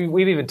don't know if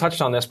we've even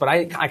touched on this, but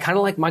I kind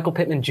of like Michael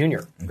Pittman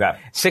Jr. Okay.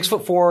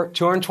 6'4",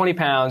 220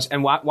 pounds,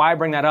 and why I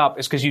bring that up up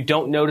is because you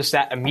don't notice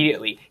that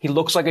immediately. He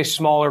looks like a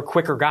smaller,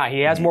 quicker guy. He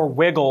has more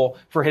wiggle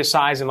for his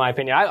size, in my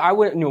opinion. I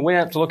went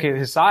up to look at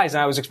his size,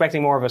 and I was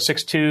expecting more of a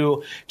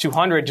 6'2",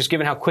 200, just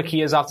given how quick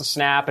he is off the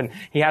snap, and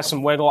he has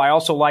some wiggle. I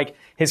also like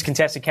his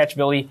contested catch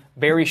ability,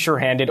 very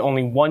sure-handed,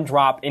 only one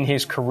drop in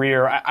his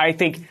career. I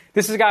think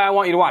this is a guy I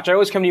want you to watch. I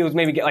always come to you with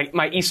maybe like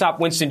my Aesop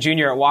Winston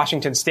Jr. at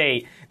Washington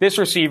State. This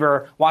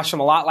receiver, watched him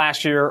a lot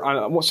last year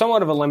on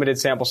somewhat of a limited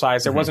sample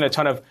size. There wasn't a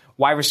ton of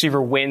wide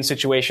receiver win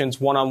situations,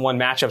 one-on-one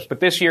matchups. But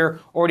this year,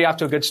 already off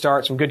to a good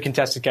start, some good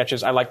contested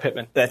catches. I like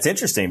Pittman. That's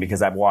interesting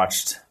because I've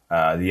watched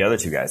the other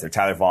two guys. They're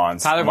Tyler Vaughn,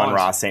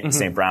 Ross,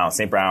 St. Brown.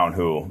 St. Brown,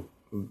 who,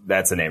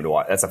 that's a name to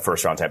watch. That's a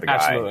first-round type of guy.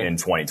 Absolutely. In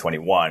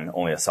 2021,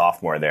 only a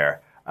sophomore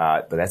there.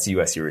 But that's a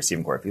USC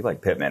receiving corps. If you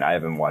like Pittman, I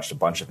haven't watched a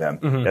bunch of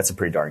him. That's a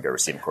pretty darn good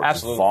receiving corps.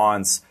 Absolutely.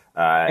 Vaughn's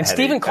and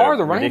Stephen Carr,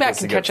 the running back,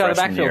 can catch out of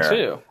the backfield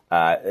too.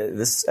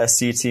 This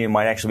SC team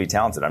might actually be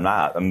talented.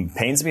 It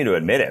pains me to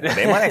admit it, but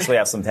they might actually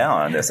have some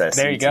talent on this SC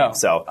there you team. Go.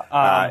 So,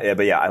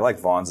 but yeah, I like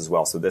Vaughn's as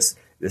well. So this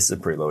is a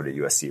pretty loaded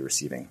USC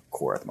receiving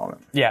core at the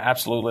moment. Yeah,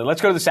 absolutely.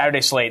 Let's go to the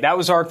Saturday slate. That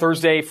was our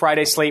Thursday,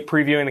 Friday slate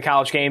previewing the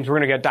college games. We're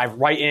going to dive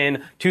right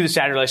in to the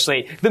Saturday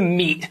slate, the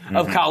meat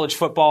of college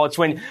football. It's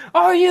when,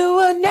 are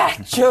you a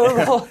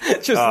natural?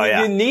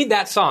 You need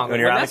that song. When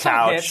you're on the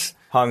couch,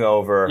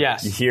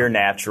 hungover, you hear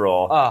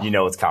natural, you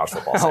know it's college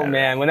football Saturday. Oh,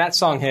 man, when that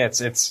song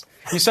hits,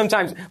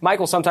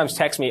 Michael sometimes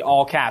texts me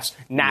all caps,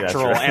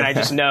 natural, and I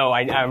just know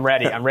I'm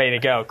ready. I'm ready to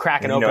go.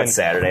 Cracking open it's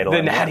Saturday,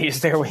 the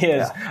natties. There he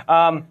is.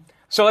 Yeah.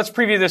 So let's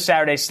preview this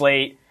Saturday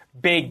slate.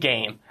 Big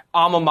game.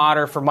 Alma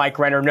mater for Mike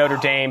Renner, Notre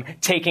Dame,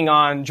 taking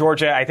on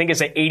Georgia. I think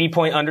it's at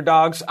 80-point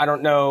underdogs. I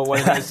don't know what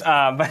it is.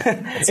 But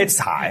it's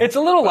high. It's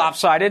a little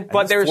lopsided,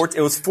 but it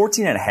was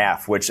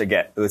 14.5, which,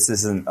 again, this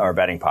isn't our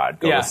betting pod.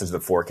 Go listen to the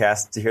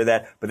forecast to hear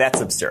that. But that's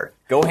absurd.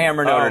 Go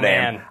hammer Notre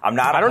Dame. Man.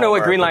 I don't know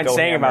what Greenline's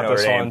saying about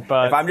this one.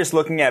 But if I'm just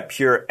looking at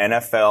pure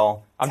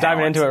NFL I'm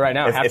diving into it right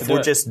now. If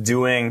we're just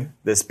doing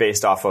this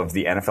based off of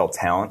the NFL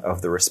talent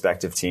of the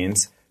respective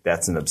teams,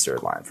 that's an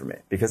absurd line for me.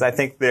 Because I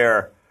think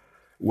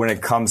when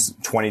it comes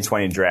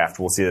 2020 draft,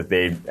 we'll see that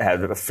they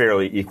have a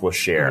fairly equal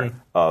share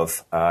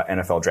of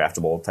NFL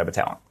draftable type of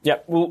talent.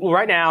 Yep. Well,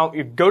 right now,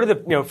 you go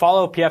to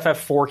follow PFF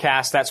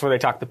forecast. That's where they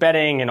talk the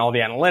betting and all the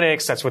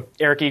analytics. That's with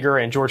Eric Eager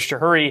and George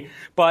Chahuri.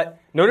 But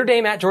Notre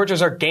Dame at Georgia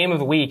is our game of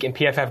the week in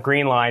PFF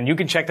Greenline. You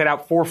can check that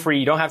out for free.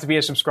 You don't have to be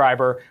a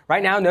subscriber.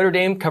 Right now, Notre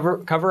Dame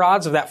cover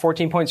odds of that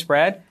 14-point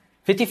spread,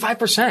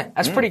 55%.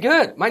 That's pretty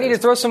good. Might need to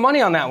throw some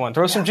money on that one.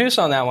 Throw some juice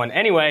on that one.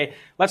 Anyway,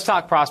 let's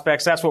talk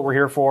prospects. That's what we're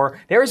here for.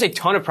 There is a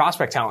ton of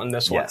prospect talent in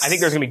this one. Yes. I think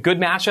there's going to be good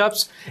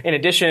matchups. In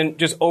addition,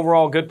 just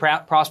overall good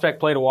prospect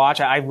play to watch.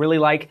 I really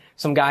like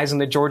some guys in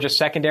the Georgia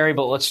secondary,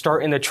 but let's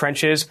start in the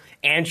trenches.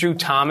 Andrew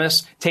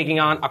Thomas taking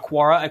on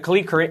Aquara and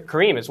Khalid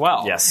Kareem as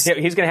well. Yes.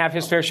 He's going to have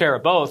his fair share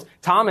of both.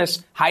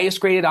 Thomas, highest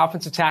graded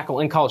offensive tackle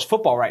in college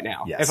football right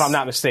now, if I'm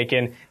not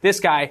mistaken. This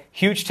guy,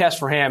 huge test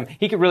for him.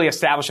 He could really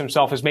establish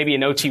himself as maybe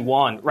an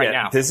OT1 right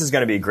now. This is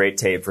going to be a great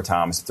tape for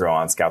Thomas to throw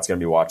on. Scout's going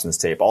to be watching this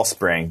tape all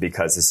spring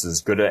because this is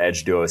as good an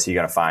edge duo as he's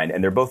going to find.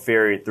 And they're both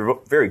very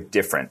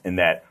different in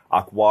that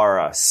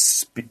Aquara,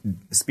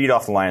 speed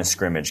off the line of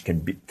scrimmage,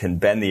 can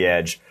bend the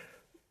edge,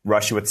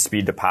 rush you with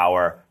speed to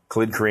power.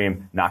 Khalid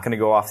Kareem, not going to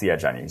go off the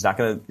edge on you. He's not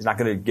going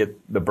to get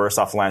the burst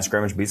off the line of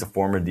scrimmage, but he's a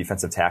former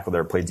defensive tackle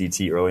that played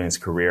DT early in his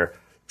career,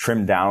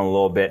 trimmed down a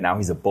little bit. Now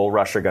he's a bull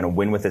rusher, going to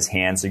win with his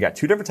hands. So you got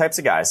two different types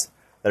of guys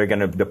that are going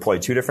to deploy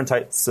two different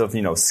types of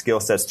skill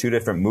sets, two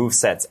different move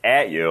sets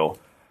at you.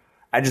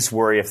 I just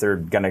worry if they're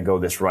going to go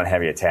this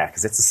run-heavy attack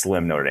because it's a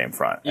slim Notre Dame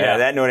front. Yeah.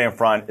 That Notre Dame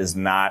front is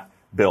not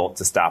built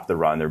to stop the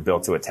run. They're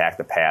built to attack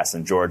the pass.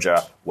 And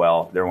Georgia,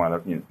 well, they're one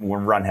of the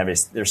run-heavy.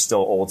 They're still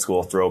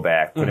old-school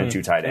throwback, put in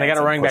two tight ends. And they got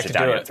a running back to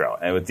do it. Throw.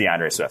 And with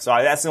DeAndre Swift. So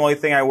that's the only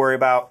thing I worry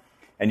about.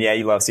 And, yeah,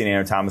 you love seeing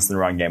Andrew Thomas in the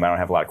run game. I don't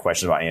have a lot of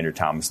questions about Andrew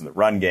Thomas in the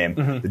run game.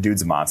 The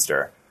dude's a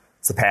monster.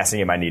 It's the passing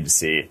game I need to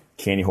see.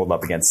 Can he hold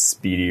up against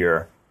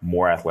speedier,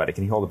 more athletic?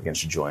 Can he hold up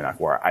against Julian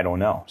Aquara? I don't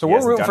know. So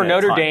we're rooting for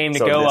Notre Dame to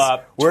go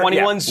up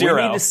 21-0.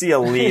 We need to see a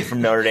lead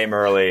from Notre Dame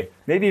early.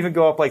 Maybe even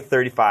go up like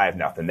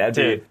 35-0. That'd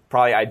be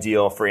probably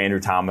ideal for Andrew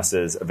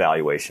Thomas's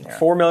evaluation here.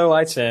 4 Miller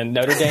Lights in.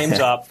 Notre Dame's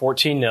up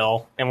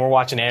 14-0, and we're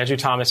watching Andrew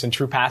Thomas in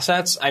true pass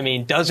sets. I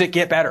mean, does it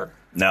get better?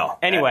 No.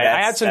 Anyway,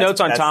 I had some notes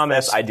on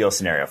Thomas. That's ideal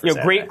scenario for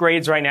Saturday. Great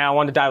grades right now. I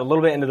wanted to dive a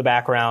little bit into the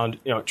background.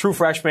 True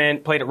freshman,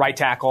 played at right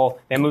tackle,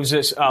 then moves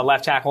to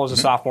left tackle as a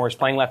sophomore. Is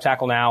playing left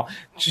tackle now.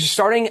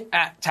 Starting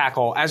at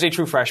tackle as a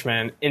true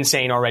freshman,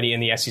 insane already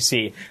in the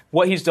SEC.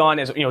 What he's done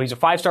is, he's a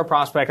 5-star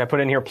prospect. I put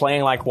in here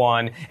playing like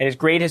one, and his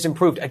grade has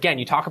improved. Again,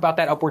 you talk about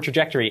that upward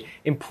trajectory.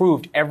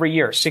 Improved every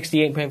year,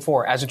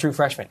 68.4 as a true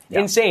freshman.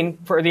 Yeah. Insane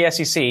for the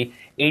SEC.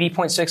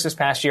 80.6 this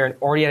past year, and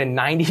already had a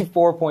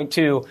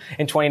 94.2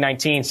 in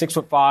 2019.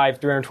 6'5",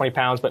 320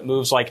 pounds, but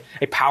moves like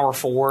a power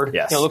forward.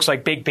 Yes. Looks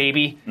like Big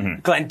Baby.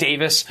 Glenn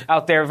Davis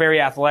out there,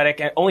 very athletic.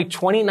 And only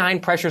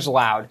 29 pressures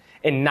allowed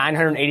in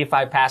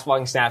 985 pass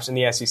blocking snaps in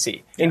the SEC.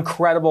 Yeah.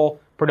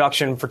 Incredible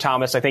production for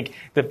Thomas. I think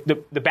the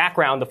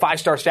background, the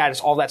 5-star status,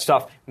 all that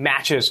stuff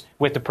matches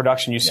with the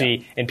production you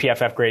see in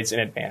PFF grades in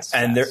advance.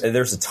 And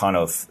there's a ton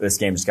of, this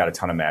game's got a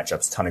ton of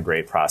matchups, a ton of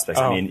great prospects.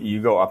 I mean,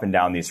 you go up and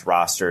down these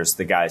rosters,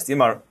 the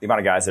amount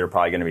of guys that are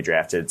probably going to be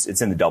drafted,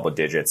 it's in the double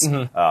digits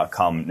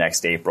come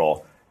next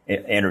April.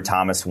 Andrew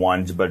Thomas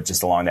won, but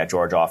just along that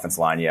Georgia offensive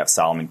line, you have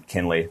Solomon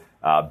Kinley,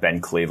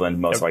 Ben Cleveland,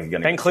 most likely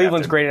going to Ben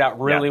Cleveland's graded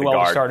out really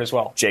well to start as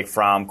well. Jake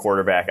Fromm,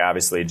 quarterback,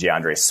 obviously.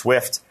 DeAndre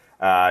Swift.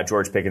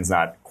 George Pickens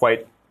not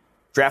quite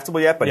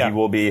draftable yet, but he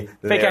will be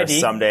there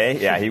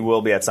someday. Yeah, he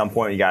will be at some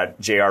point. You got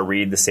J.R.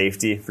 Reed, the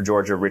safety for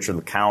Georgia, Richard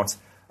LeCounte,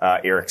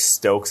 Eric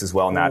Stokes as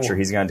well. Not sure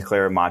he's going to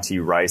declare. Monty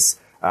Rice.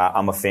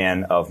 I'm a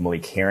fan of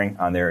Malik Herring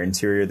on their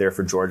interior there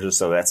for Georgia,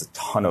 so that's a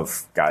ton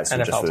of guys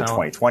just for the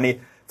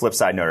 2020. Flip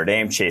side, Notre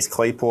Dame, Chase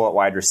Claypool at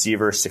wide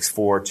receiver,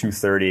 6'4",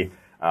 230.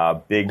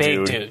 Big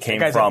dude.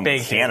 Came from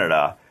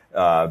Canada.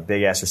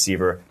 Big-ass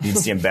receiver. You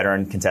can see him better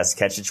in contested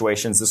catch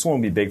situations. This one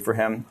will be big for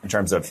him in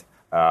terms of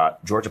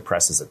Georgia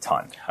presses a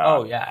ton.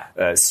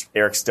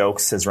 Eric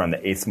Stokes has run the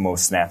 8th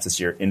most snaps this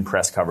year in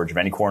press coverage of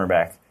any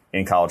cornerback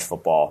in college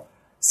football.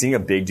 Seeing a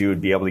big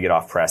dude be able to get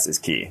off press is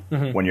key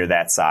when you're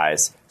that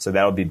size. So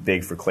that'll be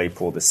big for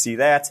Claypool to see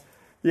that.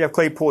 You have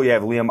Claypool. You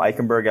have Liam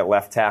Eichenberg at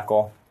left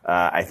tackle.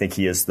 I think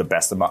he is the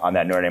best on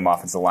that Notre Dame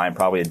offensive line,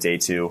 probably a day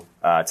 2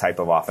 type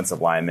of offensive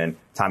lineman.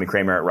 Tommy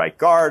Kramer at right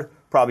guard,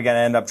 probably going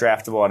to end up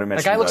draftable.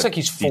 The guy looks like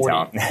he's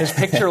 40. His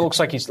picture looks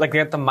like he's like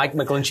got the Mike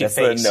McGlinchey face.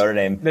 That's the Notre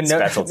Dame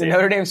specialty. The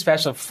Notre Dame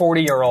special,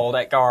 40-year-old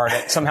at guard,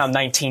 at somehow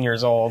 19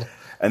 years old.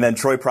 And then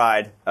Troy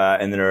Pride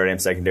in the Notre Dame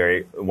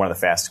secondary, one of the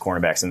fastest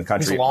cornerbacks in the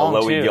country. He's long,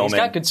 Alohi too. Gilman He's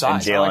got good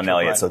size. And Jalen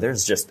Elliott. So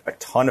there's just a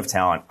ton of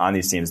talent on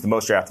these teams. The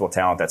most draftable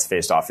talent that's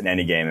faced off in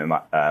any game, in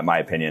my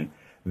opinion,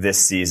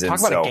 this season. Talk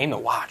about a game to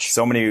watch.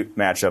 So many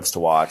matchups to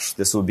watch.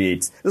 This will be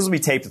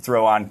tape to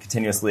throw on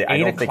continuously. I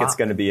don't think it's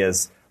going to be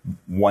as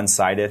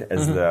one-sided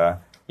as the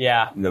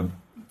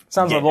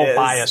sounds a little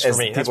biased for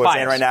me. That's people are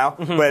saying right now.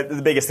 But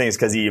the biggest thing is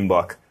because Ian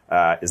Book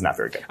is not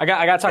very good. I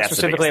got to talk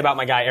specifically about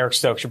my guy, Eric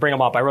Stokes. You bring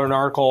him up. I wrote an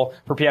article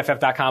for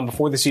PFF.com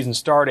before the season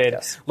started,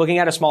 looking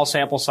at a small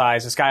sample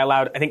size. This guy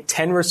allowed, I think,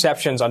 10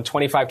 receptions on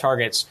 25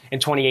 targets in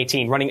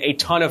 2018, running a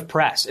ton of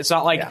press. It's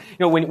not like,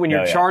 when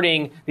you're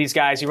charting these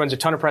guys, he runs a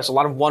ton of press, a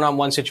lot of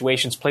one-on-one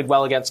situations, played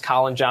well against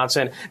Colin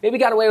Johnson, maybe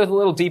got away with a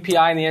little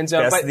DPI in the end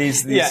zone. But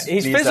he's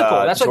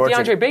physical. That's like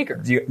DeAndre Baker.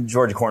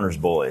 Georgia corners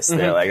bullies.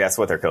 That's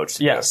what they're coached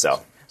to do.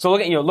 So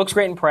look at, looks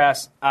great in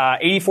press.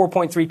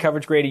 84.3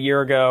 coverage grade a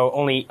year ago.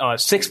 Only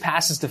 6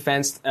 passes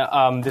defensed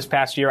this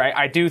past year.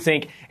 I do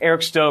think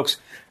Eric Stokes.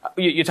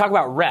 You talk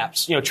about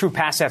reps. True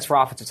pass sets for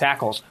offensive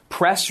tackles.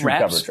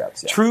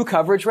 True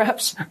coverage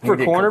reps for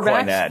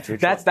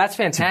cornerbacks. That's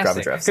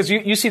fantastic because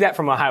you see that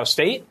from Ohio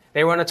State.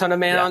 They run a ton of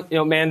man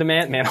to man.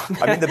 I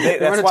mean,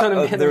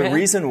 the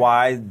reason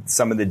why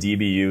some of the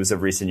DBUs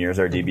of recent years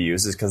are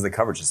DBUs is because of the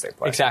coverages they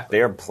play. Exactly.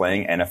 They are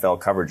playing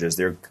NFL coverages.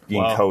 They're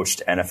being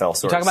coached NFL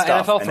sort of stuff. You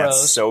talk about NFL and throws,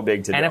 that's so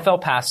big to do.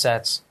 NFL pass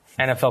sets,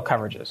 NFL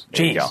coverages.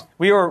 Jeez,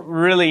 we are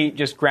really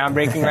just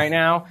groundbreaking right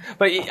now.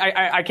 But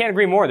I can't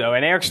agree more, though.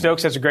 And Eric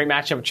Stokes has a great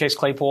matchup with Chase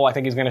Claypool. I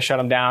think he's going to shut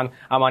him down.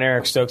 I'm on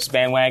Eric Stokes'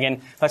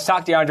 bandwagon. Let's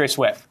talk DeAndre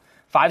Swift.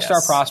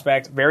 5-star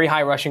prospect, very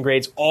high rushing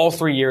grades, all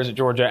 3 years at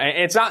Georgia. And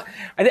it's not.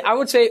 I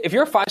would say if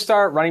you're a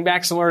 5-star running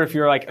back, similar to if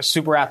you're like a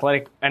super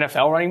athletic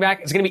NFL running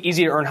back, it's going to be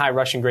easy to earn high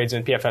rushing grades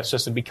in the PFF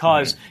system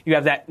because you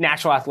have that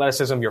natural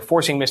athleticism. You're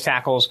forcing missed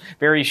tackles,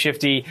 very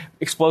shifty,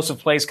 explosive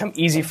plays come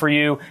easy for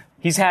you.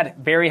 He's had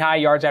very high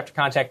yards after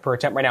contact per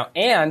attempt right now,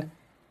 and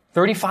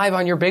 35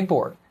 on your big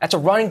board. That's a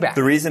running back.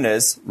 The reason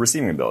is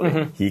receiving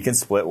ability. He can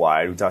split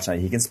wide. We touched on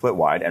it. He can split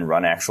wide and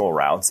run actual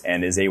routes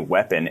and is a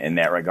weapon in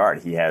that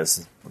regard. He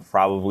has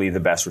probably the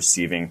best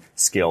receiving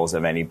skills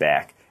of any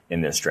back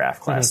in this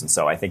draft class. And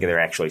so I think they're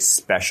actually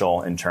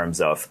special in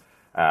terms of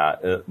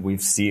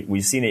we've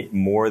seen it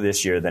more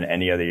this year than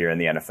any other year in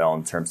the NFL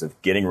in terms of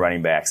getting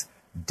running backs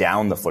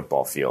down the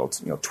football field,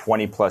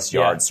 20-plus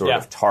yard sort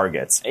of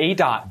targets.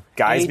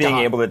 Guys being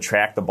able to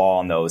track the ball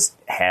on those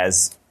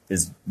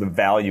the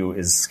value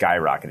is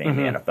skyrocketing in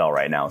the NFL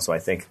right now. So I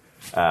think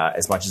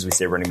as much as we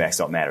say running backs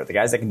don't matter, the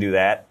guys that can do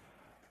that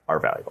are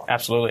valuable.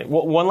 Absolutely.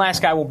 One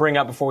last guy we'll bring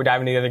up before we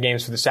dive into the other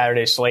games for the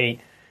Saturday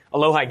slate,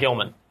 Alohi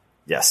Gilman.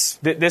 Yes.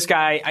 This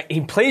guy, he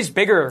plays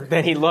bigger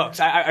than he looks.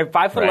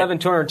 5'11",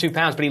 202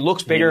 pounds, but he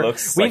looks bigger.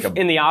 We've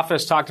in the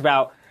office talked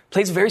about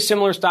plays a very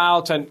similar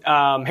style to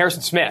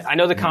Harrison Smith. I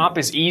know the comp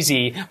is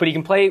easy, but he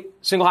can play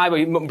single high, but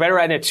he's better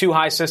at a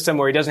 2-high system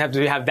where he doesn't have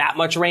to have that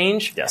much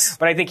range. Yes.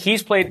 But I think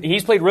he's played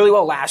really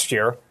well last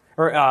year.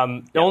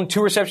 Only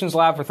 2 receptions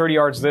allowed for 30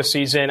 yards this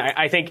season.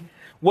 I think,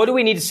 what do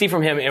we need to see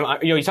from him?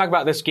 You talk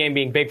about this game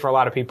being big for a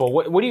lot of people.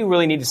 What do you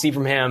really need to see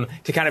from him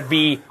to kind of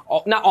be,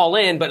 not all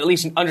in, but at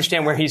least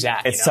understand where he's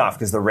at? It's tough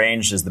because the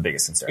range is the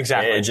biggest concern.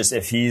 Exactly.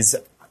 If he's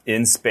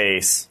in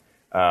space,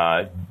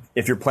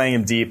 if you're playing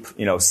him deep,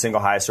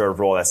 single high sort of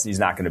role, he's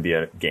not going to be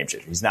a game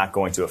changer. He's not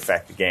going to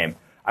affect the game.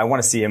 I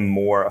want to see him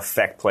more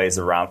affect plays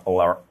around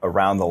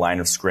the line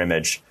of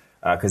scrimmage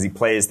because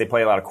they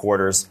play a lot of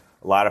quarters,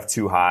 a lot of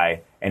 2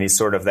 high, and he's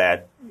sort of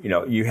that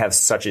you have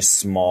such a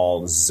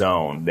small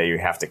zone that you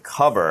have to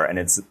cover, and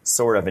it's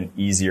sort of an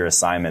easier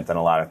assignment than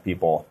a lot of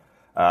people,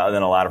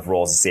 than a lot of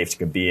roles a safety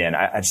could be in.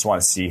 I just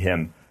want to see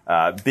him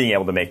being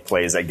able to make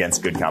plays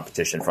against good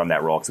competition from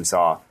that role, because we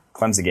saw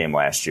Clemson game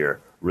last year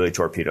really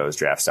torpedo his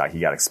draft stock. He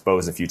got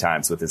exposed a few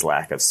times with his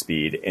lack of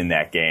speed in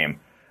that game.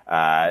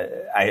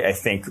 I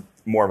think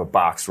more of a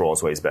box role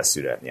is what he's best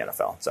suited at in the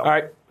NFL. So. All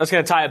right, let's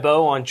going to tie a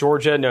bow on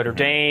Georgia, Notre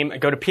Dame.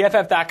 Go to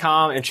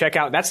pff.com and check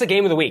out. That's the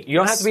game of the week. You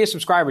don't have to be a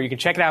subscriber. You can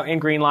check it out in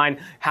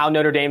Greenline, how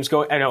Notre Dame's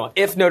going. I know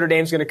if Notre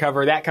Dame's going to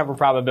cover, that cover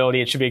probability,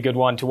 it should be a good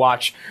one to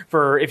watch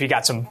for if you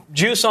got some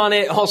juice on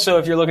it. Also,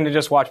 if you're looking to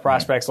just watch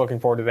prospects, looking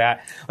forward to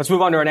that. Let's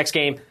move on to our next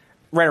game.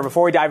 Renner,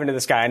 before we dive into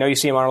this guy, I know you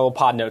see him on our little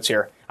pod notes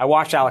here. I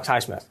watched Alex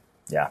Highsmith.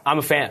 Yeah. I'm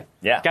a fan.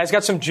 Yeah. Guy's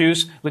got some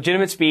juice,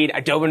 legitimate speed. I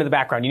dove into the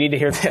background. You need to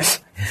hear this.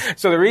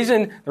 So the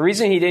reason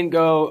he didn't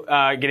go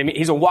get him,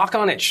 he's a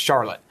walk-on at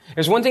Charlotte.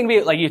 There's one thing to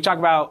be, like you talk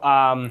about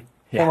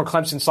former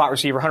Clemson slot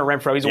receiver Hunter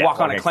Renfrow. He's a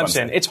walk-on at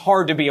Clemson. It's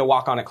hard to be a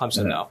walk-on at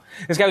Clemson, though.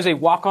 This guy was a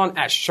walk-on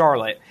at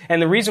Charlotte.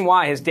 And the reason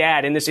why his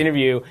dad, in this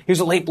interview, he was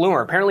a late bloomer.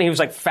 Apparently he was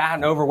like fat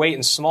and overweight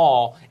and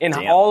small in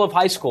all of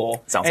high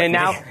school. Sounds and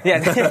like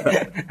now,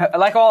 me.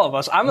 like all of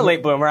us, I'm a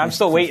late bloomer. I'm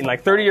still waiting.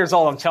 Like 30 years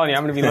old, I'm telling you,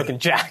 I'm going to be looking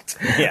jacked.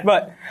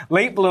 But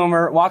late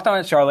bloomer, walked on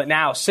at Charlotte.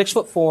 Now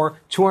 6'4",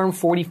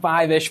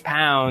 245-ish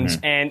pounds.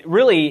 And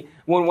really,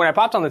 when I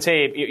popped on the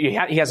tape, he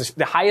has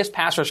the highest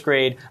pass rush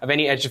grade of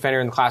any edge defender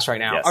in the class right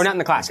now. Yes. Or not in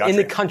the class, in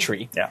the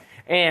country. Yeah.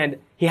 And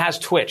he has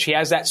twitch. He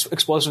has that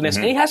explosiveness.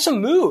 And he has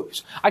some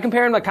moves. I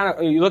compare him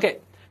you look at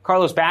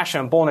Carlos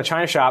Basham, bull in a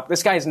china shop.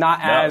 This guy is not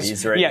as...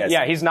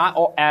 he's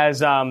not as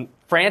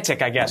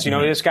frantic, I guess.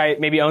 This guy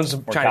maybe owns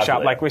a china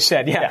shop, like we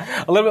said.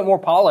 Yeah. A little bit more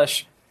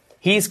polish.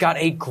 He's got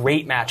a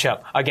great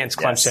matchup against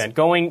Clemson. Yes.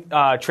 Going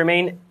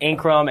Tremaine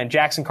Ankrum and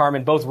Jackson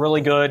Carman, both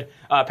really good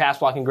pass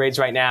blocking grades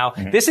right now.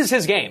 This is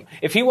his game.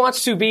 If he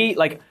wants to be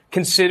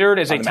considered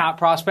as a top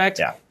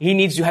prospect, he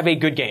needs to have a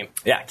good game.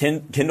 Yeah,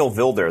 Kendall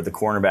Vilder, the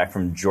cornerback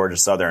from Georgia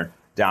Southern,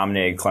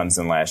 dominated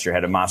Clemson last year,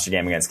 had a monster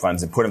game against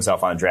Clemson, put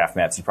himself on the draft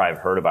maps. You probably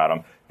have heard about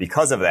him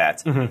because of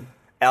that.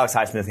 Alex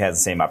Highsmith has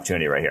the same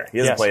opportunity right here. He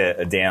doesn't play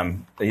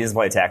he doesn't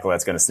play a tackle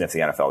that's going to sniff the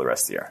NFL the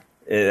rest of the year.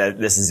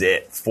 This is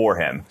it for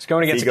him. It's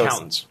going against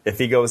accountants. If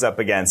he goes up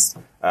against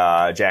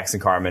Jackson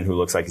Carman, who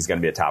looks like he's going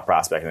to be a top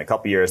prospect in a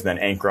couple years, then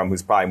Ankrum,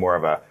 who's probably more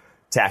of a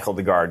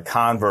tackle-to-guard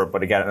convert,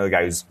 but again, another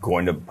guy who's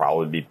going to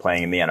probably be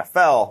playing in the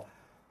NFL,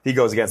 if he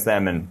goes against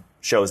them and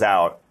shows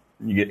out,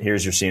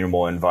 here's your Senior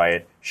Bowl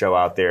invite, show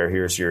out there,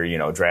 here's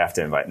your draft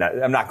invite. Now,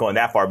 I'm not going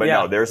that far, but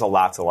no, there's a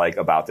lot to like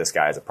about this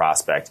guy as a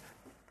prospect.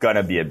 Going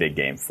to be a big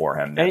game for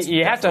him. And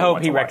you have to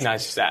hope he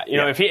recognizes that.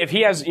 If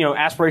he has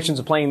aspirations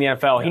of playing in the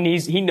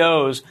NFL, he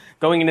knows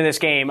going into this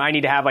game, I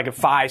need to have like a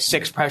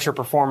 5-6 pressure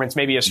performance,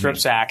 maybe a strip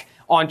sack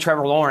on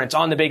Trevor Lawrence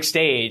on the big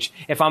stage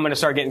if I'm going to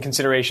start getting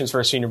considerations for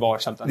a Senior Bowl or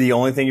something. The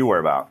only thing you worry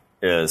about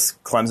is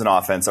Clemson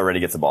offense already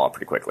gets the ball up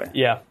pretty quickly.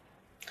 Yeah.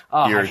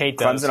 Oh, I hate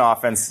those. Clemson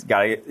offense,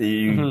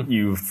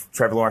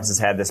 Trevor Lawrence has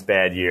had this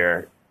bad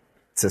year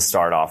to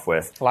start off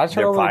with. They're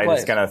probably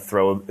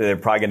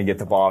going to get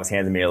the ball out of his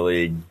hands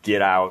immediately,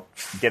 get out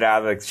of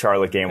the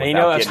Charlotte game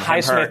without getting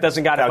Highsmith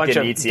doesn't got a bunch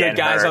of good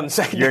guys on the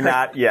second.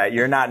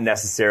 You're not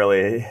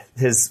necessarily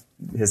his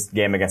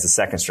game against the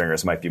second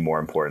stringers might be more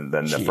important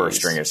than the first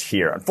stringers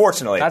here.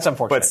 Unfortunately. That's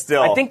unfortunate. But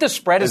still, I think the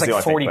spread is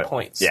like 40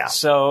 points. Yeah.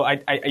 So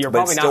you're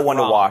probably not still one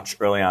wrong. to watch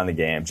early on in the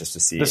game just to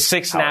see the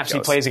 6 snaps he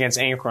plays against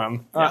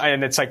Ankrum,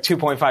 and it's like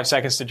 2.5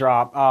 seconds to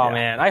drop. Oh,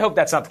 man. I hope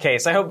that's not the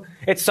case. I hope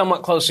it's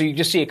somewhat close so you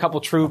just see a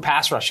couple true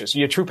pass rushes.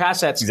 True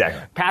pass sets.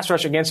 Exactly. Pass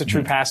rush against a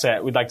true pass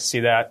set. We'd like to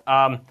see that.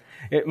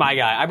 My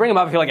guy. I bring him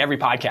up, I feel like, every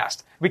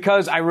podcast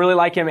because I really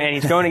like him, and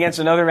he's going against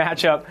another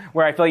matchup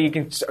where I feel like you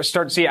can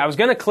start to see it. I was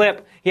going to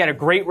clip. He had a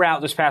great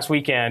route this past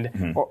weekend.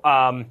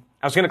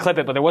 I was going to clip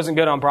it, but it wasn't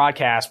good on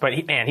broadcast. But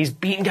he's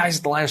beating guys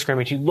at the line of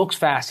scrimmage. He looks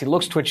fast. He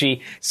looks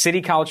twitchy.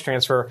 City college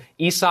transfer,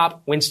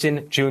 Aesop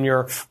Winston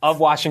Jr. of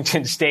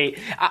Washington State.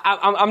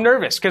 I'm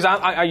nervous because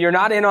you're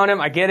not in on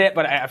him. I get it,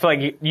 but I feel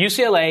like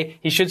UCLA,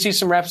 he should see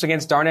some reps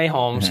against Darnay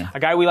Holmes, a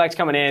guy we liked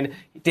coming in.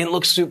 Didn't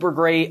look super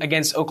great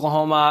against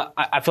Oklahoma.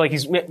 I feel like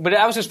but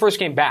that was his first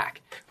game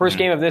back. First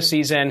game of this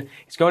season.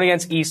 He's going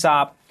against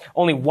Aesop.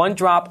 Only 1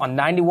 drop on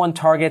 91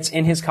 targets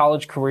in his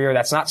college career.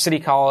 That's not City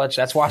College.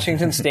 That's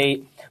Washington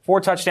State. 4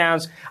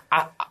 touchdowns.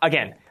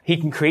 Again, he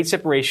can create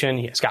separation.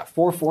 He's got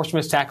 4 forced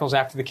missed tackles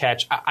after the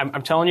catch.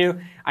 I'm telling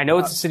you, I know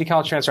it's a City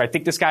College transfer. I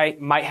think this guy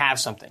might have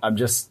something. I'm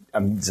just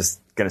going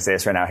to say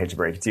this right now. I hate to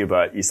break it to you,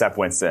 but Aesop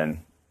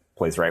Winston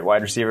plays right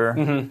wide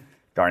receiver.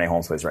 Darnay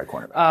Holmes plays right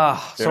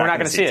cornerback. So we're not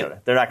going to see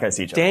it. They're not going to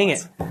see each other. Dang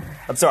it.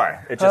 I'm sorry.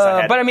 But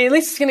I mean, at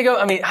least it's going to go.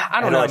 I mean,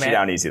 I don't know, man. Let you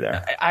down easy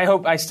there.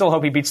 I still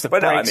hope he beats the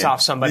brakes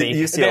off somebody.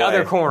 UCLA, the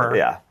other corner.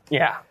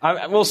 Yeah.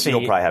 We'll see.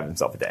 He'll probably have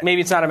himself a day.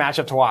 Maybe it's not a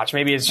matchup to watch.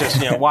 Maybe it's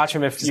just watch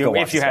him if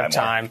you have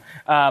time.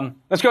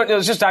 Let's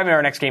just dive into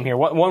our next game here.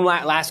 One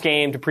last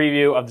game to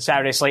preview of the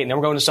Saturday slate, and then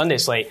we're going to Sunday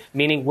slate.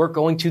 Meaning we're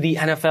going to the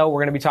NFL.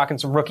 We're going to be talking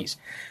some rookies.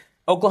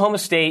 Oklahoma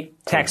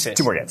State, Texas.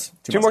 2 more games.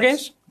 2 more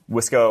games.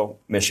 Wisco,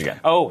 Michigan.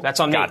 Oh, that's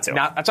on me.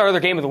 Now, that's our other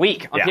game of the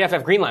week on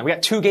PFF Greenline. We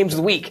got 2 games of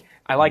the week.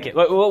 I like it.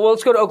 Well,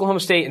 let's go to Oklahoma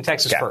State and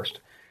Texas first.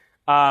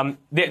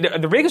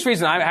 The biggest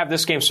reason I have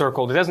this game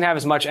circled, it doesn't have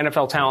as much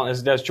NFL talent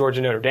as it does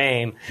Georgia Notre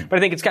Dame, but I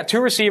think it's got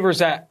 2 receivers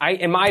that,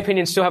 in my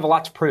opinion, still have a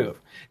lot to prove.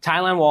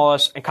 Tylan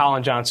Wallace and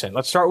Colin Johnson.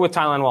 Let's start with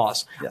Tylan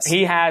Wallace. Yes.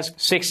 He has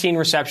 16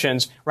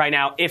 receptions right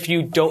now if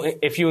you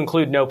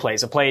include no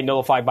plays, a play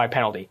nullified by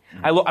penalty.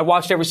 Mm-hmm. I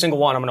watched every single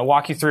one. I'm going to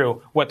walk you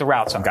through what the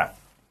routes are. Okay.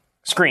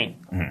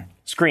 Screen. Mm-hmm.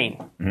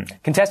 Screen. Mm-hmm.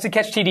 Contested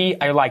catch TD,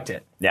 I liked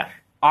it. Yeah.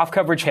 Off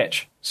coverage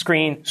hitch.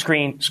 Screen,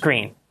 screen,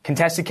 screen.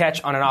 Contested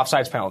catch on an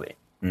offsides penalty.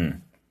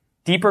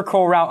 Deeper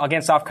curl route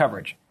against off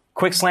coverage.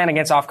 Quick slant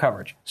against off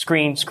coverage.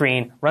 Screen,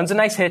 screen. Runs a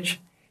nice hitch.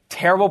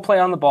 Terrible play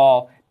on the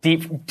ball.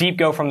 Deep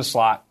go from the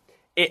slot.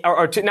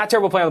 Not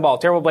terrible play on the ball.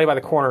 Terrible play by the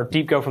corner.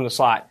 Deep go from the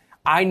slot.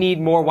 I need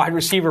more wide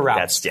receiver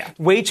routes.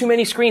 Way too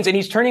many screens. And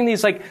he's turning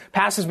these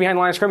passes behind the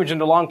line of scrimmage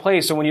into long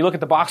plays. So when you look at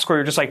the box score,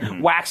 you're just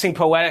waxing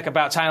poetic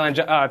about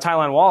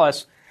Tylan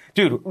Wallace.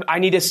 Dude, I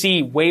need to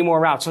see way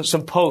more routes.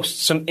 Some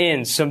posts, some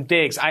ins, some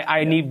digs.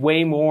 I need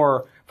way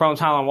more from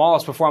Tylan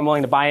Wallace before I'm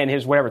willing to buy in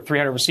his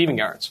 300 receiving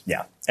yards.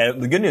 Yeah.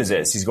 And the good news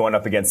is he's going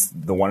up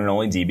against the one and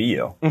only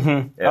DBU.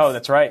 Mm-hmm. Oh,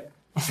 that's right.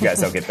 You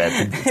guys don't get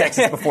that.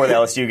 Texas before the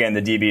LSU game,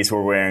 the DBs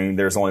were wearing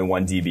there's only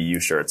one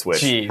DBU shirts. Which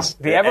jeez,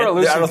 the ever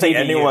elusive. I don't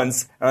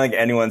think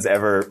anyone's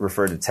ever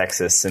referred to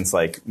Texas since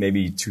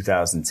maybe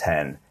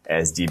 2010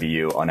 as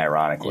DBU,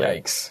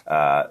 unironically.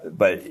 Yikes.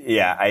 But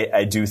yeah,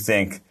 I do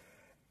think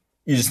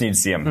you just need to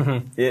see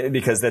him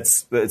because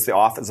it's the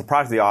offense, the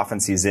product of the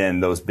offense he's in.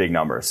 Those big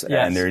numbers,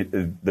 and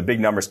the big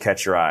numbers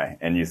catch your eye,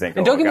 and you think.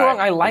 And don't get me wrong,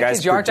 I like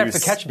his yards after the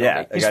catch.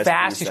 Yeah, he's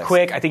fast, he's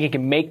quick. I think he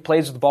can make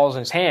plays with the balls in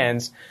his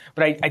hands.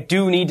 But I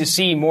do need to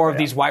see more of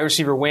these wide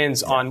receiver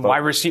wins on wide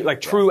receiver,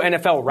 true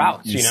NFL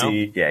routes. You know?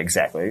 Yeah,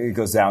 exactly. It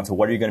goes down to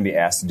what are you going to be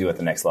asked to do at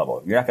the next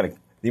level. You're not going to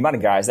the amount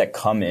of guys that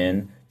come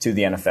in to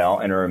the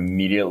NFL and are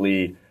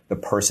immediately the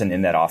person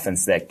in that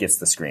offense that gets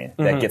the screen,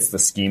 that gets the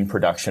scheme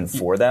production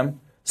for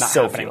them.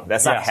 So few.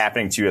 That's not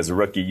happening to you as a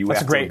rookie. You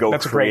have to go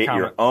create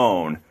your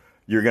own.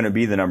 You're going to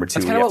be the number 2.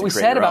 That's kind of what we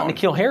said about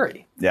N'Keal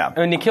Harry. Yeah.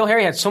 I mean, N'Keal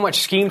Harry had so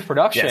much schemed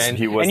production. Yes,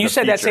 he was and you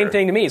said feature. That same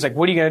thing to me. It's like,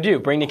 what are you going to do?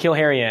 Bring N'Keal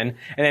Harry in and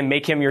then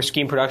make him your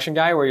scheme production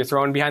guy where you're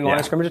throwing behind the line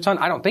of scrimmage a ton?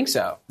 I don't think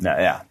so. No,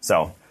 yeah.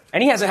 So.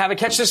 And he hasn't had a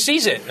catch this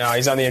season. No,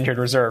 he's on the injured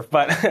reserve.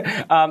 But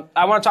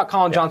I want to talk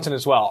Colin Johnson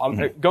as well.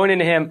 Going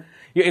into him,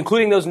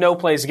 including those no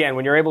plays, again,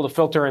 when you're able to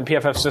filter in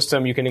PFF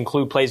system, you can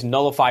include plays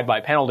nullified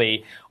by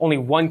penalty, only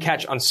 1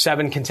 catch on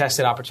 7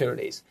 contested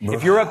opportunities.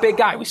 If you're a big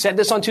guy, we said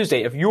this on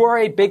Tuesday, if you are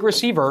a big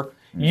receiver,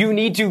 you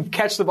need to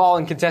catch the ball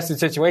in contested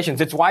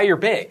situations. It's why you're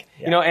big.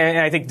 Yeah. You know, and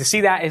I think to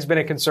see that has been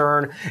a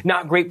concern.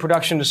 Not great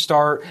production to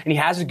start, and he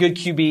has a good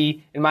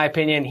QB, in my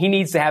opinion. He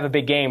needs to have a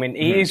big game, and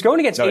he's going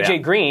against A.J.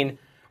 Green,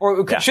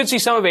 or should see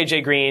some of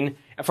A.J. Green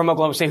from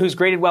Oklahoma State, who's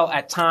graded well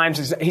at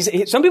times.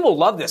 Some people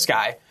love this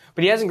guy,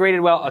 but he hasn't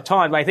graded well a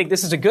ton. But I think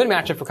this is a good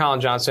matchup for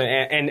Colin Johnson,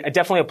 and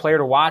definitely a player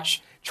to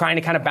watch, trying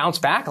to kind of bounce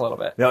back a little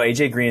bit. No,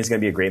 A.J. Green is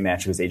going to be a great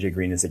match because A.J.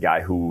 Green is a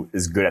guy who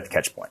is good at the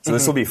catch point. So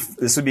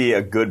this will be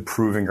a good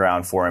proving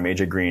ground for him.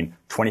 A.J. Green,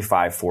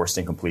 25 forced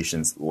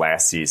incompletions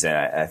last season.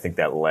 I think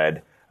that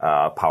led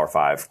Power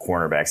 5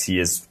 cornerbacks. He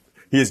is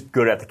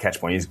good at the catch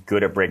point. He's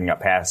good at breaking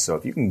up passes. So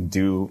if you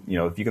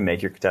can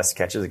make your contested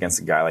catches against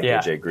a guy like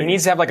A.J. Green. He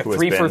needs to have a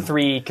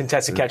 3-for-3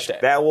 contested catch day.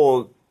 That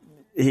will.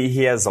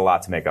 He has a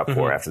lot to make up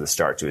for after the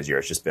start to his year.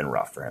 It's just been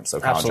rough for him. So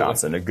Colin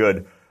Johnson, a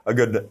good,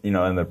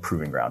 in the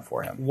proving ground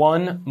for him.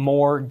 One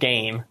more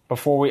game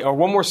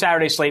one more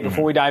Saturday slate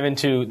before we dive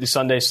into the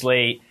Sunday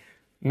slate.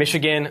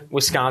 Michigan,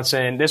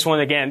 Wisconsin. This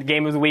one, again,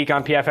 game of the week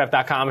on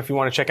PFF.com if you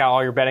want to check out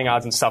all your betting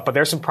odds and stuff. But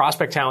there's some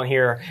prospect talent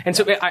here. And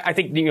so I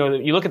think,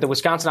 you look at the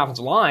Wisconsin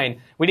offensive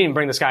line. We didn't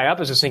bring this guy up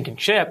as a sinking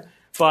ship,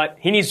 but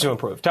he needs to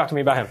improve. Talk to me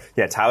about him.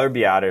 Yeah, Tyler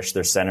Biadasz,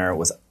 their center,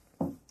 was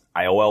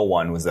IOL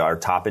 1, was our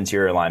top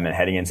interior lineman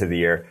heading into the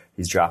year.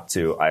 He's dropped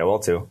to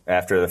IOL 2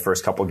 after the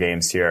first couple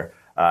games here.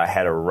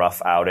 Had a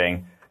rough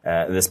outing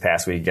this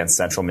past week against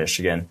Central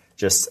Michigan.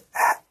 He's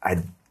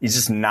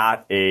just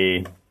not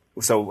a.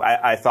 So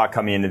I thought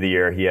coming into the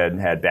year he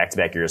had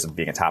back-to-back years of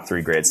being a top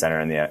 3 grade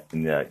center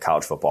in the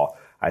college football.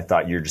 I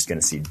thought you're just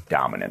going to see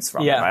dominance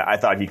from him. I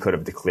thought he could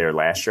have declared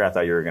last year. I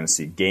thought you were going to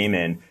see game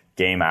in,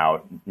 game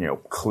out,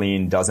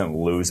 clean, doesn't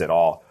lose at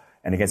all.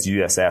 And against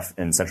USF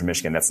in Central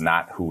Michigan, that's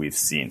not who we've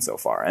seen so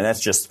far. And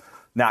that's just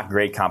not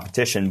great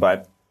competition.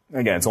 But,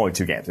 again, it's only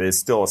 2 games. It's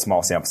still a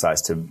small sample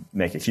size to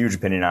make a huge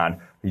opinion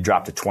on. He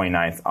dropped to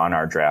 29th on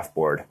our draft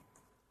board.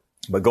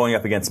 But going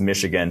up against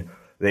Michigan,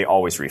 they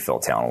always refill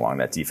talent along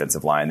that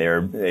defensive line.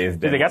 They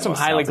got some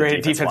highly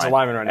graded defensive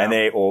linemen right now.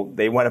 And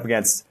they went up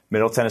against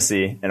Middle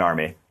Tennessee and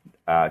Army,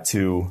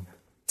 two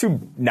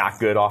not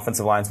good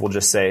offensive lines, we'll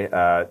just say,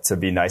 to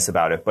be nice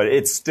about it. But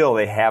it's still,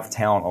 they have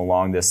talent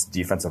along this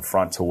defensive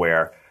front to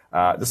where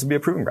this will be a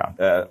proving ground.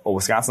 A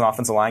Wisconsin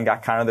offensive line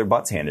got kind of their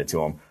butts handed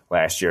to them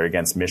last year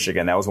against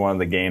Michigan. That was one of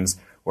the games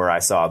where I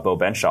saw Bo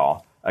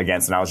Benshaw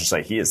against, and I was just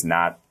like, he is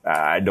not.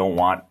 I'm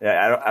not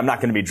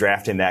going to be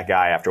drafting that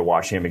guy after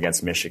watching him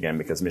against Michigan,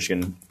 because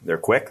Michigan, they're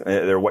quick.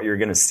 They're what you're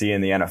going to see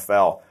in the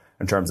NFL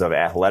in terms of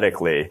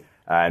athletically.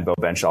 And Bill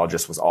Benshaw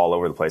just was all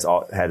over the place.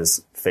 Had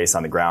his face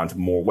on the ground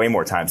way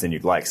more times than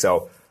you'd like.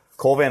 So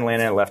Cole Van Lanen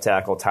at left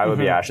tackle, Tyler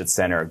Biash at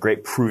center, a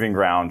great proving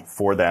ground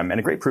for them, and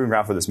a great proving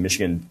ground for this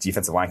Michigan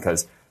defensive line,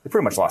 because they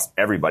pretty much lost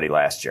everybody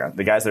last year.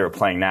 The guys that are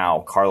playing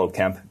now, Carlo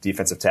Kemp,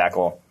 defensive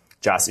tackle,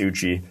 Josh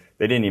Uche,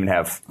 they didn't even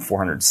have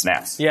 400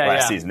 snaps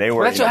last season. They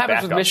were. That's what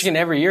happens backups. with Michigan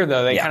every year,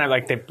 though. They kind of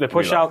like they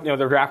push out their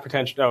draft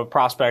potential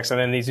prospects, and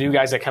then these new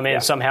guys that come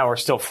in somehow are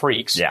still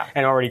freaks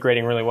and already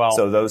grading really well.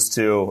 So those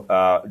two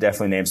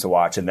definitely names to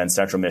watch. And then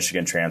Central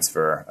Michigan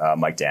transfer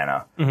Mike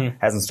Dana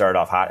hasn't started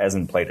off hot,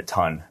 hasn't played a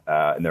ton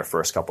in their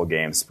first couple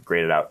games,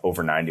 graded out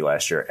over 90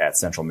 last year at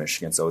Central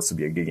Michigan. So this would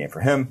be a good game for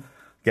him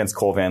against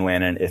Cole Van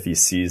Lanen if he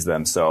sees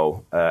them.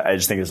 So I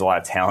just think there's a lot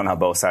of talent on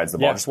both sides of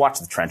the ball. Just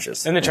watch the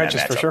trenches. In the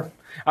trenches, for sure.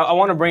 I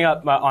want to bring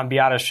up on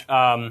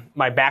Biadasz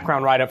my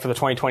background write-up for the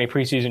 2020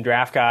 preseason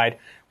draft guide.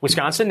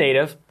 Wisconsin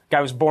native,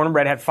 guy was born and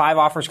bred, had 5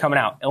 offers coming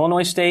out.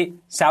 Illinois State,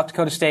 South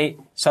Dakota State,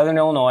 Southern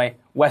Illinois,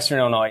 Western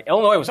Illinois.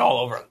 Illinois was all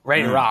over,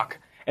 ready to rock.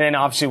 And then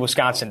obviously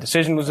Wisconsin.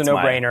 Decision was a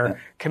no-brainer.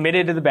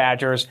 Committed to the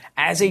Badgers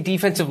as a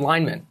defensive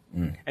lineman.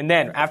 And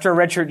then after a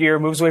redshirt year,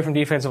 moves away from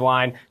defensive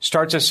line,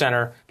 starts as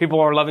center. People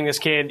are loving this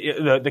kid.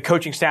 The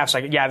coaching staff's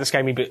like, this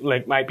guy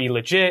might be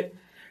legit.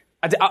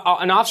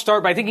 An off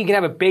start, but I think he can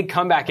have a big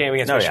comeback game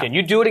against Michigan.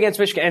 You do it against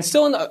Michigan, and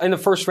still in the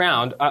first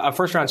round, a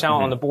first round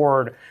talent on the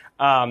board.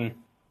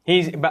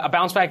 He's a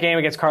bounce back game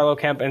against Carlo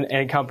Kemp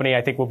and company.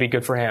 I think will be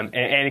good for him,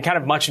 and kind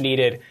of much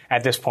needed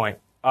at this point.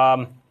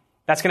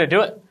 That's going to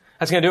do it.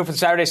 That's going to do it for the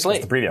Saturday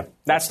slate. That's the preview.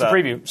 That's the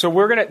preview. So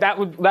we're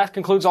gonna that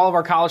concludes all of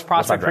our college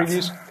prospect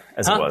previews.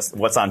 As it was.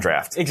 What's on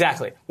draft?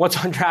 Exactly.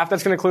 What's on draft?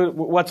 That's going to include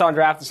what's on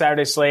draft, the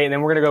Saturday slate, and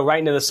then we're going to go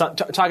right into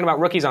talking about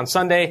rookies on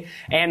Sunday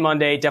and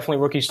Monday. Definitely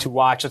rookies to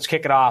watch. Let's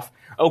kick it off.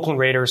 Oakland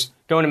Raiders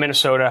going to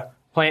Minnesota,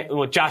 playing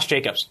with Josh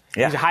Jacobs.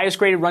 He's the highest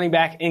graded running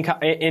back in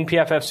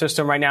PFF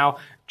system right now,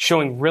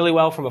 showing really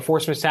well from a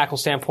force miss tackle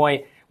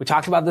standpoint. We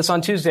talked about this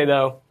on Tuesday,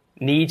 though.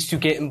 Needs to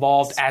get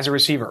involved as a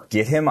receiver.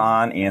 Get him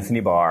on Anthony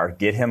Barr.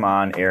 Get him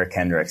on Eric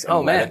Hendricks.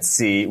 And let's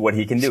see what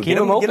he can do. Get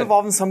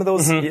involved in some of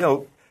those,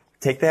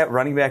 take that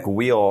running back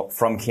wheel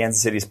from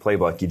Kansas City's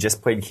playbook. You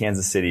just played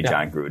Kansas City,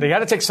 John Gruden. They got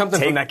to take something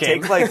from that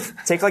game.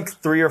 Take like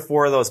 3 or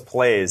 4 of those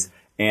plays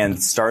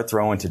and start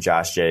throwing to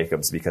Josh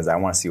Jacobs, because I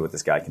want to see what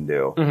this guy can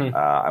do.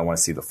 I want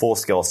to see the full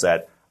skill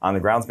set. On the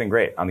ground's been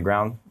great. On the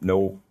ground,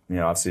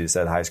 obviously you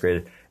said highest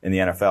graded in the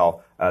NFL.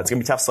 It's going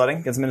to be tough sledding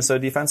against the Minnesota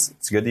defense.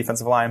 It's a good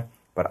defensive line,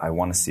 but I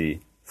want to see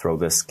throw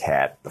this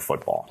cat the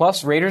football.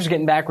 Plus, Raiders are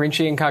getting back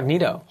Richie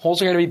Incognito.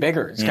 Holes are going to be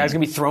bigger. This guy's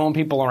going to be throwing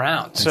people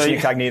around. So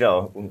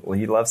Incognito,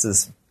 he loves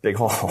his big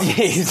hole.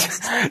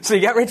 So you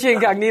got Richie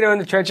Incognito in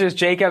the trenches.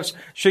 Jacobs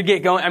should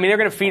get going. I mean, they're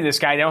going to feed this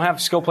guy. They don't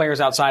have skill players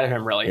outside of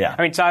him, really.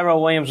 I mean,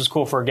 Tyrell Williams was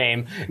cool for a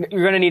game.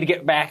 You're going to need to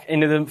get back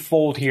into the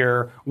fold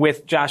here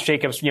with Josh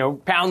Jacobs.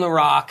 Pound the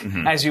rock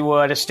as you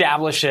would,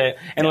 establish it,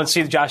 and let's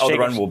see Josh Jacobs. The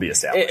run will be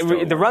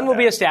established. The run will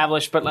be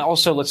established, but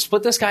also let's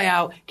split this guy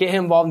out, get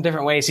him involved in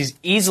different ways.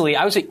 He's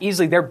I would say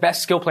easily their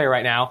best skill player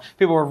right now.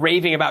 People were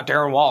raving about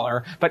Darren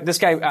Waller, but this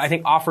guy, I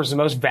think, offers the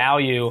most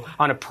value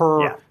on a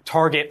per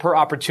target, per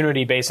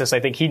opportunity basis.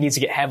 I think he needs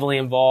to get heavily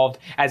involved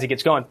as he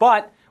gets going.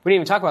 But we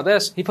didn't even talk about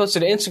this. He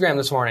posted to Instagram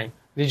this morning.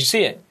 Did you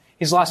see it?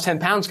 He's lost 10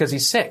 pounds because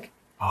he's sick.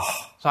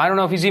 So I don't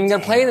know if he's even going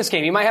to play in this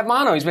game. He might have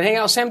mono. He's been hanging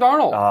out with Sam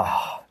Darnold.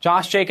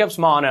 Josh Jacobs,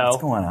 mono.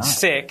 What's going on?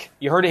 Sick.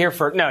 You heard it here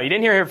first. No, you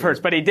didn't hear it here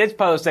first, but he did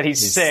post that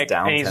he's sick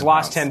and he's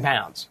lost 10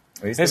 pounds.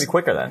 Well, he's going to be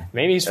quicker then.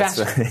 Maybe he's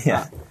faster.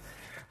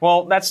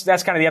 Well, that's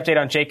kind of the update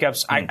on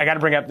Jacobs. I got to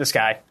bring up this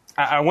guy.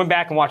 I went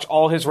back and watched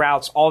all his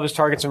routes, all of his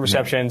targets and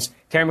receptions.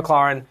 Terry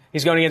McLaurin,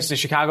 he's going against the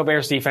Chicago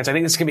Bears defense. I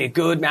think this is going to be a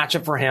good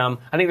matchup for him.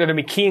 I think they're going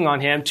to be keying on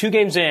him. 2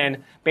 games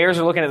in, Bears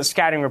are looking at the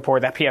scouting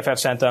report that PFF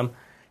sent them.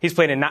 He's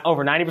played in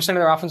over 90% of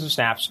their offensive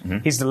snaps.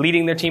 He's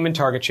leading their team in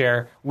target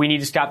share. We need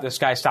to stop this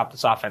guy, stop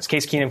this offense.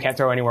 Case Keenum can't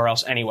throw anywhere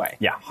else anyway.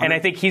 And I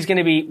think he's going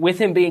to be, with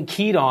him being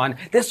keyed on,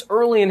 this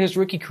early in his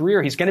rookie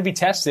career, he's going to be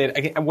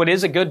tested. What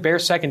is a good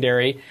Bears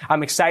secondary,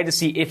 I'm excited to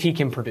see if he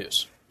can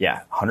produce.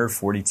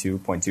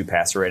 142.2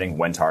 passer rating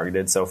when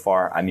targeted so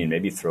far. I mean,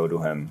 maybe throw to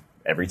him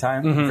every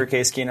time if you're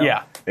Case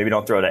Keenum. Maybe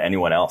don't throw to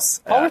anyone else.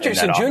 Paul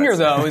Richardson Jr.,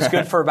 though, is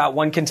good for about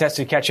 1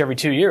 contested catch every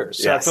 2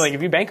 years. So I feel like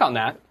if you bank on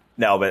that.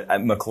 No, but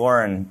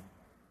McLaurin,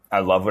 I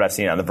love what I've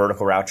seen on the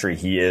vertical route tree.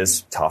 He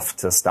is tough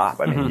to stop.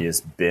 I mean, he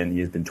has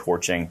been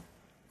torching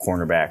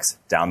cornerbacks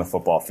down the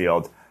football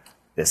field.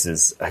 This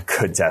is a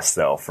good test,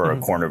 though, for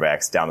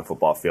cornerbacks down the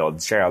football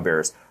field. Chicago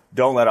Bears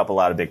don't let up a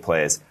lot of big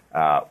plays.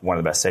 One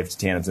of the best safety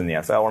tandems in the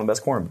NFL, one of the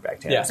best cornerback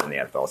tandems in the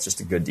NFL. It's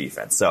just a good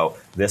defense. So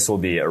this will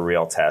be a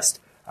real test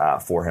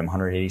for him.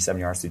 187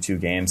 yards through 2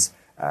 games.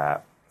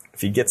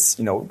 If he gets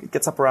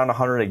up around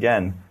 100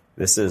 again,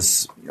 this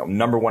is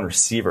number 1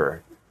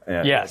 receiver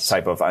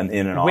type of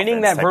in and off.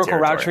 Winning that vertical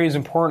route tree is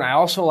important. I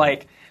also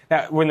like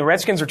that when the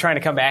Redskins were trying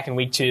to come back in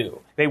week 2,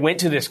 they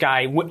went to this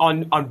guy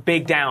on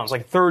big downs,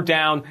 like third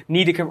down,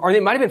 or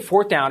it might have been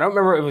fourth down. I don't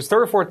remember. It was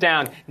third or fourth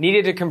down,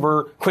 needed to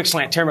convert, quick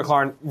slant, Terry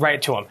McLaurin right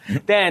to him.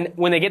 Then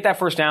when they get that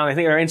first down, I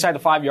think they're inside the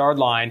 5-yard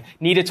line,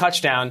 need a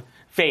touchdown,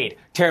 fade.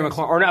 Terry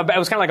McLaurin, or no, it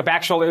was kind of like a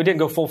back shoulder. It didn't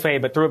go full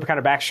fade, but threw up a kind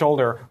of back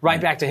shoulder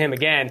right back to him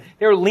again.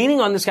 They were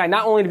leaning on this guy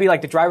not only to be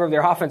like the driver of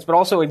their offense, but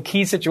also in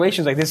key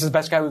situations like this is the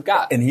best guy we've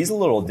got. And he's a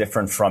little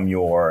different from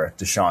your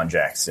Deshaun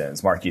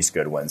Jacksons, Marquise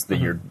Goodwins,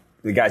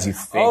 the guys you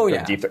think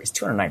are deep. He's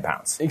 209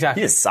 pounds.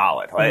 Exactly. He is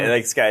solid. Like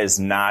this guy is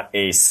not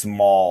a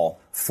small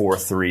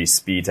 4.3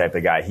 speed type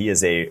of guy. He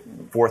is a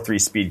 4.3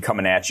 speed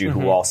coming at you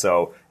who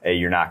also,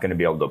 you're not going to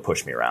be able to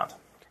push me around.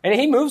 And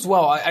he moves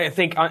well, I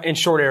think, in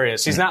short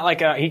areas. He's not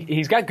like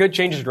he's got good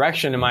change of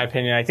direction, in my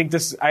opinion. I think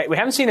we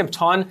haven't seen him a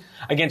ton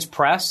against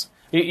press.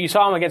 You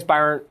saw him against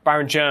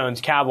Byron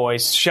Jones,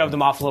 Cowboys, shoved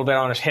him off a little bit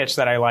on his hitch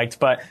that I liked.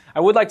 But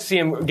I would like to see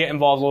him get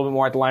involved a little bit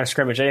more at the line of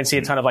scrimmage. I didn't see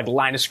a ton of like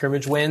line of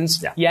scrimmage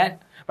wins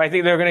yet, but I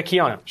think they're going to key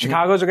on him.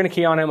 Chicago's are going to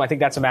key on him. I think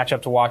that's a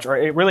matchup to watch, or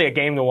really a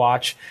game to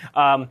watch.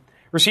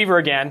 Receiver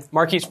again,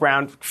 Marquise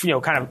Brown,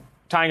 kind of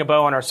tying a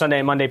bow on our Sunday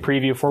and Monday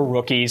preview for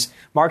rookies.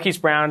 Marquise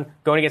Brown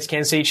going against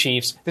Kansas City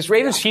Chiefs. This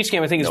Ravens-Chiefs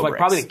game, I think, is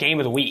probably the game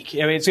of the week.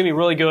 I mean, it's going to be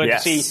really good to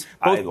see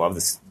I love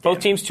this game.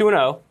 Both teams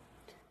 2-0.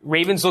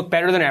 Ravens look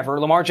better than ever.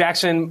 Lamar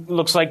Jackson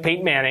looks like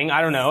Peyton Manning.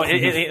 I don't know.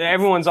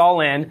 Everyone's all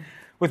in.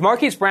 With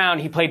Marquise Brown,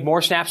 he played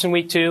more snaps in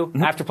week 2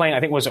 after playing, I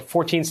think,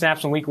 14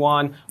 snaps in week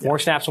 1, more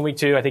snaps in week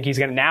 2. I think he's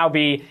going to now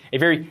be a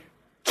very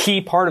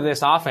key part of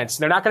this offense.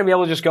 They're not going to be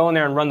able to just go in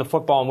there and run the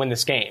football and win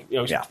this game.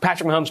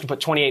 Patrick Mahomes can put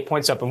 28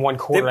 points up in one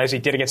quarter as he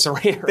did against the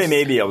Raiders. They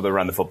may be able to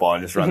run the football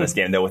and just run this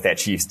game, though, with that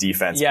Chiefs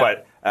defense.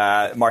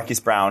 But Marquise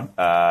Brown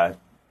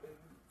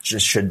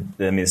just should,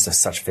 it's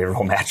just such a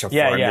favorable matchup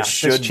for him.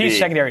 This Chiefs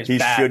secondary is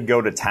bad. He should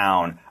go to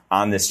town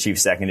on this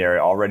Chiefs secondary.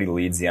 Already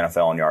leads the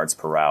NFL in yards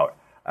per route.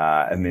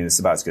 This is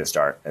about as good a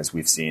start as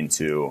we've seen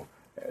to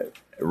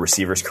a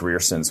receiver's career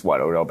since,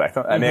 Odell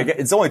Beckham? I mean,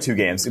 it's only 2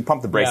 games. We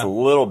pumped the brakes a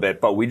little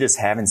bit, but we just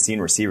haven't seen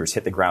receivers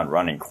hit the ground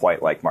running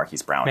quite like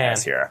Marquise Brown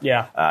has here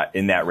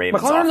in that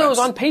Ravens McLaurin, offense. though, is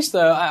on pace,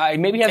 though.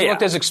 Maybe he hasn't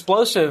looked as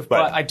explosive,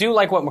 but I do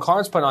like what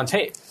McLaurin's put on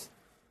tape.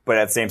 But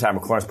at the same time,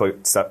 McLaurin's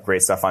put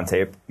great stuff on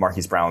tape.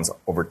 Marquise Brown's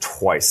over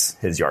twice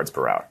his yards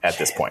per route at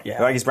this point.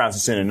 Marquise Brown's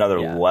just in another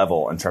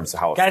level in terms of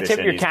how efficient he's been.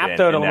 Got to tip your cap,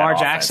 though, to Lamar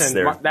Jackson.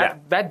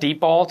 That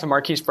deep ball to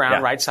Marquise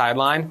Brown, right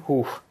sideline,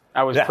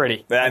 that was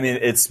pretty. I mean,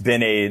 it's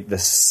been the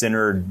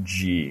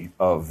synergy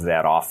of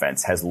that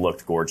offense has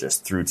looked gorgeous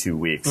through 2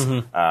 weeks.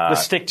 The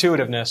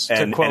stick-to-itiveness,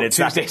 to quote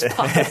Tuesday's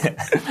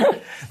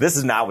pod. This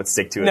is not what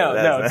stick-to-it is.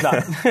 No, it's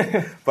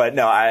not. But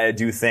no, I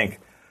do think,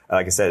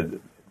 like I said,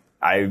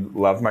 I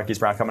loved Marquise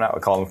Brown coming out. I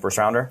called him a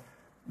first-rounder,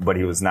 but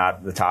he was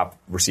not the top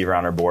receiver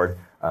on our board.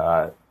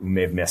 We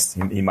may have missed.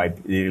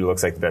 He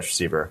looks like the best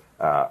receiver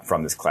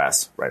from this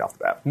class right off the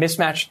bat.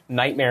 Mismatch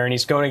nightmare, and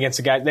he's going against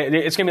a guy.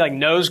 It's going to be like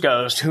nose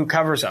goes who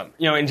covers him.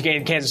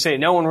 In Kansas City,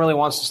 no one really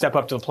wants to step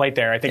up to the plate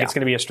there. I think it's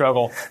going to be a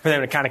struggle for them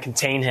to kind of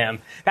contain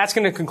him. That's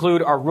going to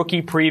conclude our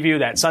rookie preview,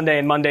 that Sunday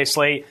and Monday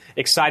slate.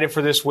 Excited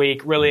for this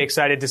week. Really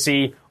excited to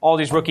see all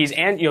these rookies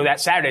and that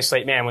Saturday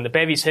slate. Man, when the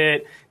bevies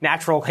hit,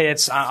 natural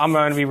hits, I'm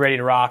going to be ready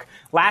to rock.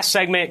 Last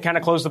segment, kind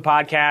of close the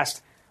podcast.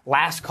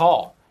 Last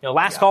call.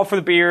 Last call for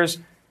the beers.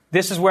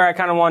 This is where I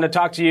kind of want to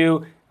talk to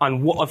you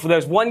on if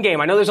there's one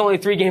game. I know there's only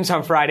 3 games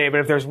on Friday,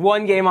 but if there's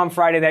one game on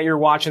Friday that you're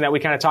watching that we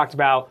kind of talked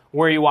about,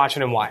 where are you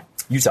watching and why?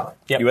 Utah,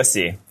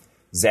 USC.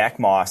 Zach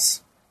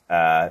Moss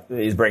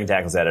is breaking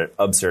tackles at an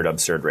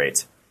absurd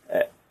rate.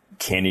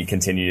 Can he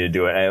continue to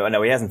do it? I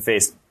know he hasn't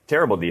faced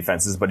terrible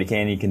defenses, but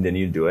can he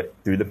continue to do it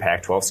through the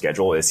Pac-12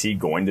 schedule? Is he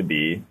going to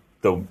be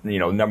the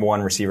number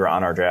one receiver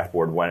on our draft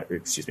board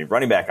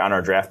running back on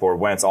our draft board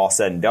when it's all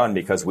said and done,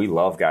 because we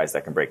love guys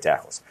that can break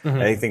tackles.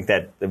 And I think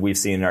that we've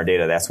seen in our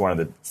data, that's one of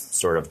the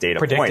sort of data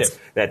points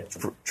that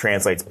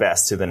translates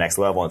best to the next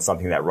level, and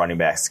something that running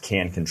backs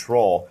can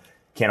control.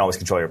 Can't always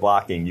control your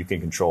blocking. You can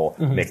control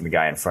making the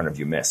guy in front of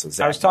you miss.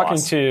 So I was talking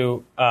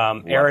to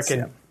Eric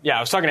I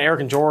was talking to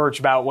Eric and George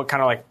about what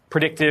kind of like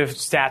predictive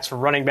stats for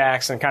running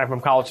backs and kind of from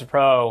college to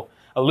pro.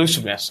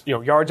 Elusiveness,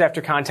 yards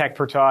after contact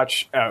per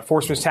touch,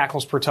 forced missed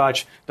tackles per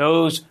touch.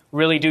 Those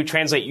really do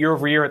translate year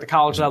over year at the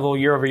college level,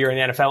 year over year in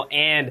the NFL,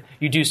 and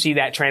you do see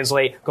that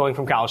translate going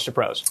from college to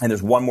pros. And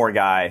there's one more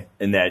guy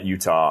in that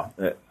Utah.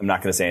 I'm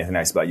not going to say anything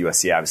nice about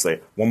USC, obviously.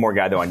 One more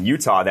guy, though, on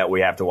Utah that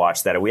we have to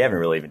watch that we haven't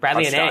really even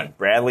touched on.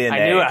 Bradley Anae.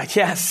 I knew it,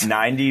 yes.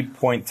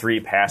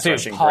 90.3 pass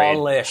rushing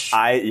polish.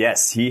 grade.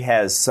 Yes, he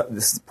has.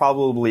 This is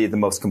probably the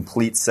most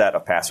complete set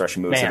of pass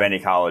rushing moves of any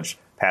college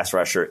pass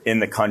rusher in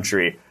the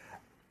country.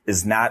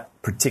 Is not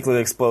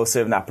particularly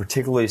explosive, not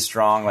particularly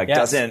strong,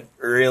 doesn't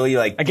really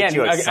get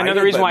you excited,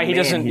 another reason why he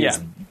doesn't. He's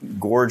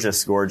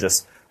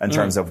gorgeous in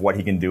terms of what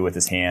he can do with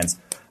his hands.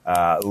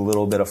 A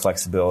little bit of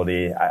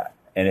flexibility,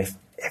 and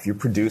if you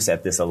produce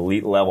at this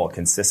elite level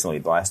consistently,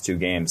 the last 2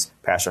 games,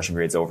 pass rushing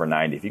grades over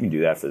 90. If you can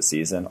do that for the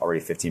season,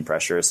 already 15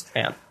 pressures,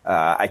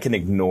 I can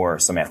ignore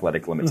some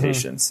athletic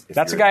limitations.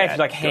 That's a guy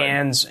with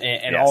hands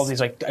and all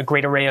these a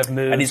great array of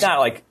moves. And he's not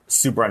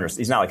super under.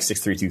 He's not like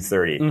 6'3",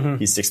 230.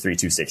 He's 6'3",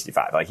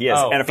 265. Like he has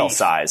NFL beef.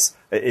 size.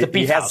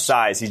 He has house.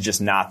 size. He's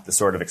just not the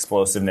sort of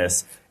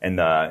explosiveness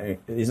and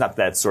he's not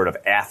that sort of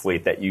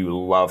athlete that you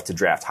love to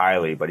draft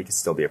highly, but he can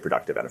still be a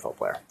productive NFL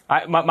player.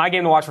 My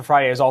game to watch for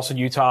Friday is also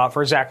Utah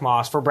for Zach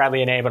Moss, for Bradley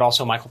Anae, but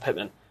also Michael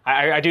Pittman.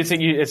 I do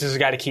think this is a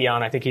guy to key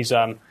on. I think he's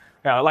like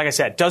I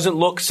said, doesn't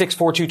look 6'4",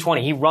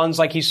 220. He runs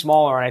like he's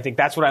smaller, and I think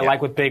that's what I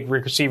like with big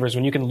receivers,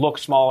 when you can look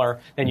smaller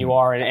than you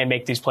are and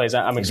make these plays.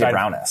 I'm excited. A.J.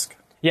 Brown-esque.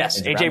 Yes,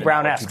 A.J.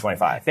 Brown-esque.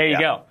 225. There you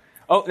go.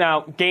 Oh,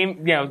 now,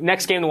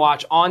 next game to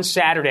watch on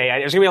Saturday.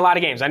 There's going to be a lot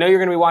of games. I know you're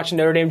going to be watching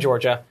Notre Dame,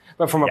 Georgia,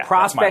 but from a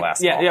prospect,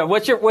 that's my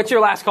last call. What's your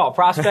last call?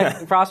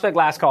 Prospect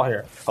last call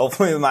here.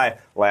 Hopefully my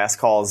last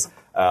calls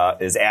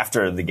is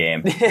after the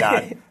game,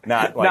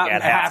 not like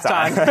at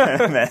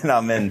halftime. And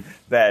I'm in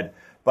bed.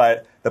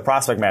 But the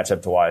prospect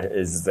matchup to watch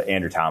is the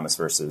Andrew Thomas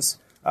versus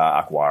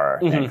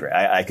Akwara.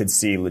 I could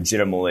see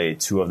legitimately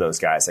two of those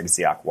guys. I could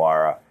see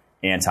Akwara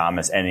and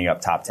Thomas ending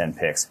up top 10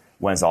 picks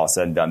when it's all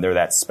said and done. They're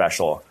that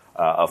special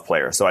of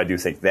players. So I do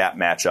think that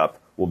matchup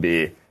will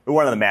be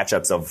one of the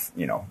matchups of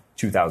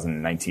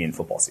 2019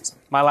 football season.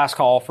 My last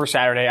call for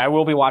Saturday. I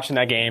will be watching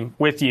that game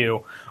with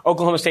you.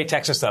 Oklahoma State,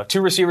 Texas, though.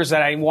 Two receivers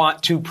that I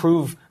want to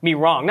prove me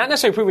wrong. Not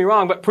necessarily prove me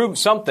wrong, but prove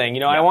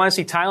something. I want to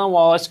see Tylan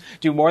Wallace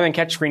do more than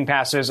catch screen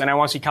passes, and I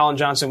want to see Colin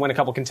Johnson win a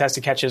couple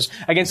contested catches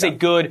against a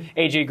good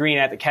A.J. Green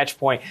at the catch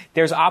point.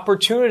 There's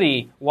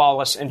opportunity,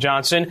 Wallace and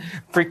Johnson.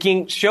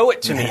 Freaking show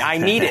it to me. I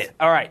need it.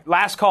 All right,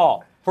 last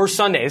call for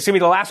Sunday. This is going to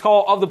be the last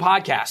call of the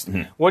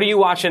podcast. What are you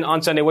watching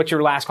on Sunday? What's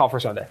your last call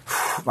for Sunday?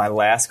 My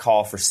last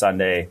call for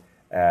Sunday,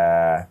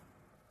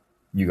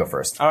 you go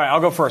first. All right, I'll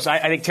go first.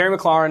 I think Terry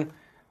McLaurin,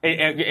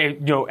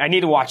 I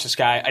need to watch this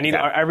guy. I need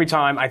to, every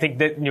time. I think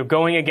that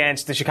going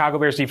against the Chicago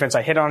Bears defense,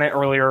 I hit on it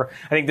earlier.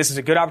 I think this is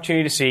a good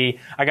opportunity to see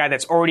a guy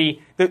that's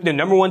already the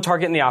number one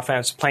target in the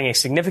offense, playing a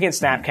significant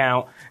snap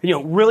count.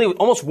 Really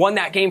almost won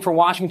that game for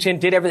Washington,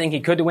 did everything he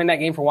could to win that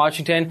game for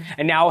Washington,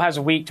 and now has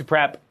a week to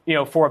prep.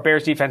 For a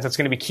Bears defense that's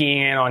going to be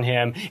keying in on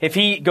him. If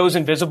he goes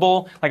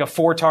invisible, like a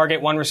 4-target,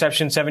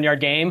 1-reception, 7-yard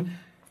game,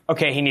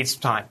 okay, he needs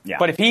some time. Yeah.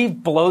 But if he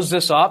blows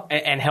this up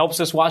and helps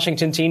this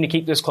Washington team to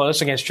keep this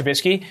close against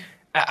Trubisky,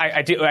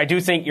 I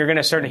do think you're going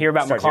to start to hear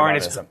about McLaurin.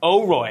 It's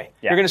O'Roy.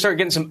 Yeah. You're going to start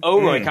getting some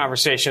O'Roy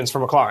conversations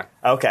from McLaurin.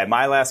 Okay,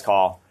 my last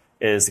call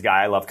is the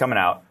guy I love coming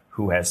out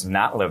who has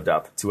not lived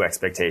up to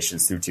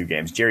expectations through 2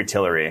 games, Jerry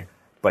Tillery.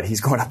 But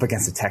he's going up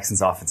against the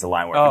Texans' offensive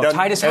line.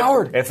 Titus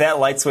Howard. If that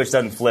light switch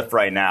doesn't flip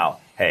right now,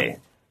 hey,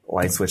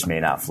 light switch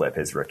may not flip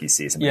his rookie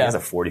season. But he has a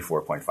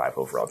 44.5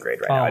 overall grade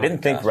right now. I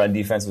didn't think run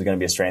defense was going to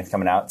be a strength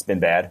coming out. It's been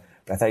bad.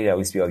 But I thought he'd at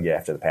least be able to get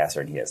after the passer,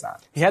 and he has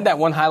not. He had that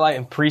one highlight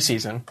in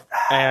preseason.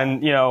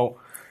 And,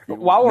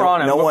 while we're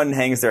on it. No one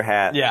hangs their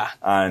hat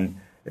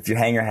on, if you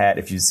hang your hat,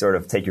 if you sort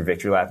of take your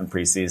victory lap in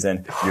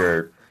preseason,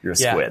 you're a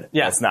squid.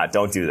 Yeah. That's not.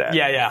 Don't do that.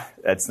 Yeah.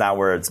 That's not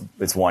where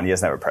it's won. He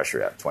doesn't have a pressure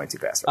yet. 22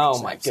 pass rushes.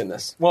 Oh my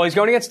goodness. Well, he's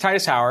going against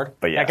Titus Howard.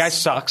 But that guy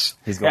sucks.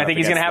 I think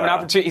he's going to have an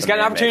opportunity. He's got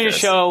an opportunity to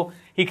show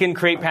he can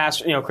create a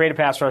pass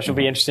rush. It'll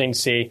be interesting to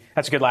see.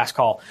 That's a good last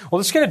call. Well,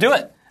 that's going to do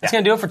it. That's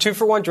going to do it for 2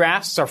 for 1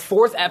 Drafts. It's our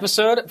 4th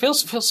episode. It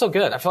feels so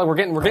good. I feel like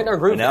we're getting our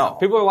groove now.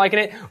 People are liking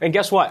it. And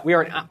guess what? We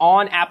are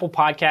on Apple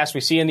Podcasts. We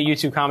see in the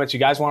YouTube comments, you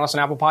guys want us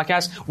on Apple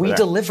Podcasts. We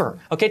deliver.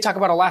 Okay, talk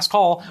about a last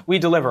call. We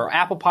deliver.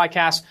 Apple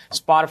Podcasts,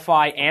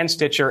 Spotify, and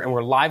Stitcher. And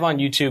we're live on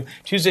YouTube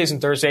Tuesdays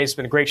and Thursdays. It's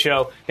been a great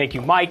show. Thank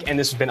you, Mike. And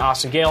this has been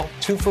Austin Gayle,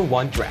 2 for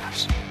 1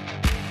 Drafts.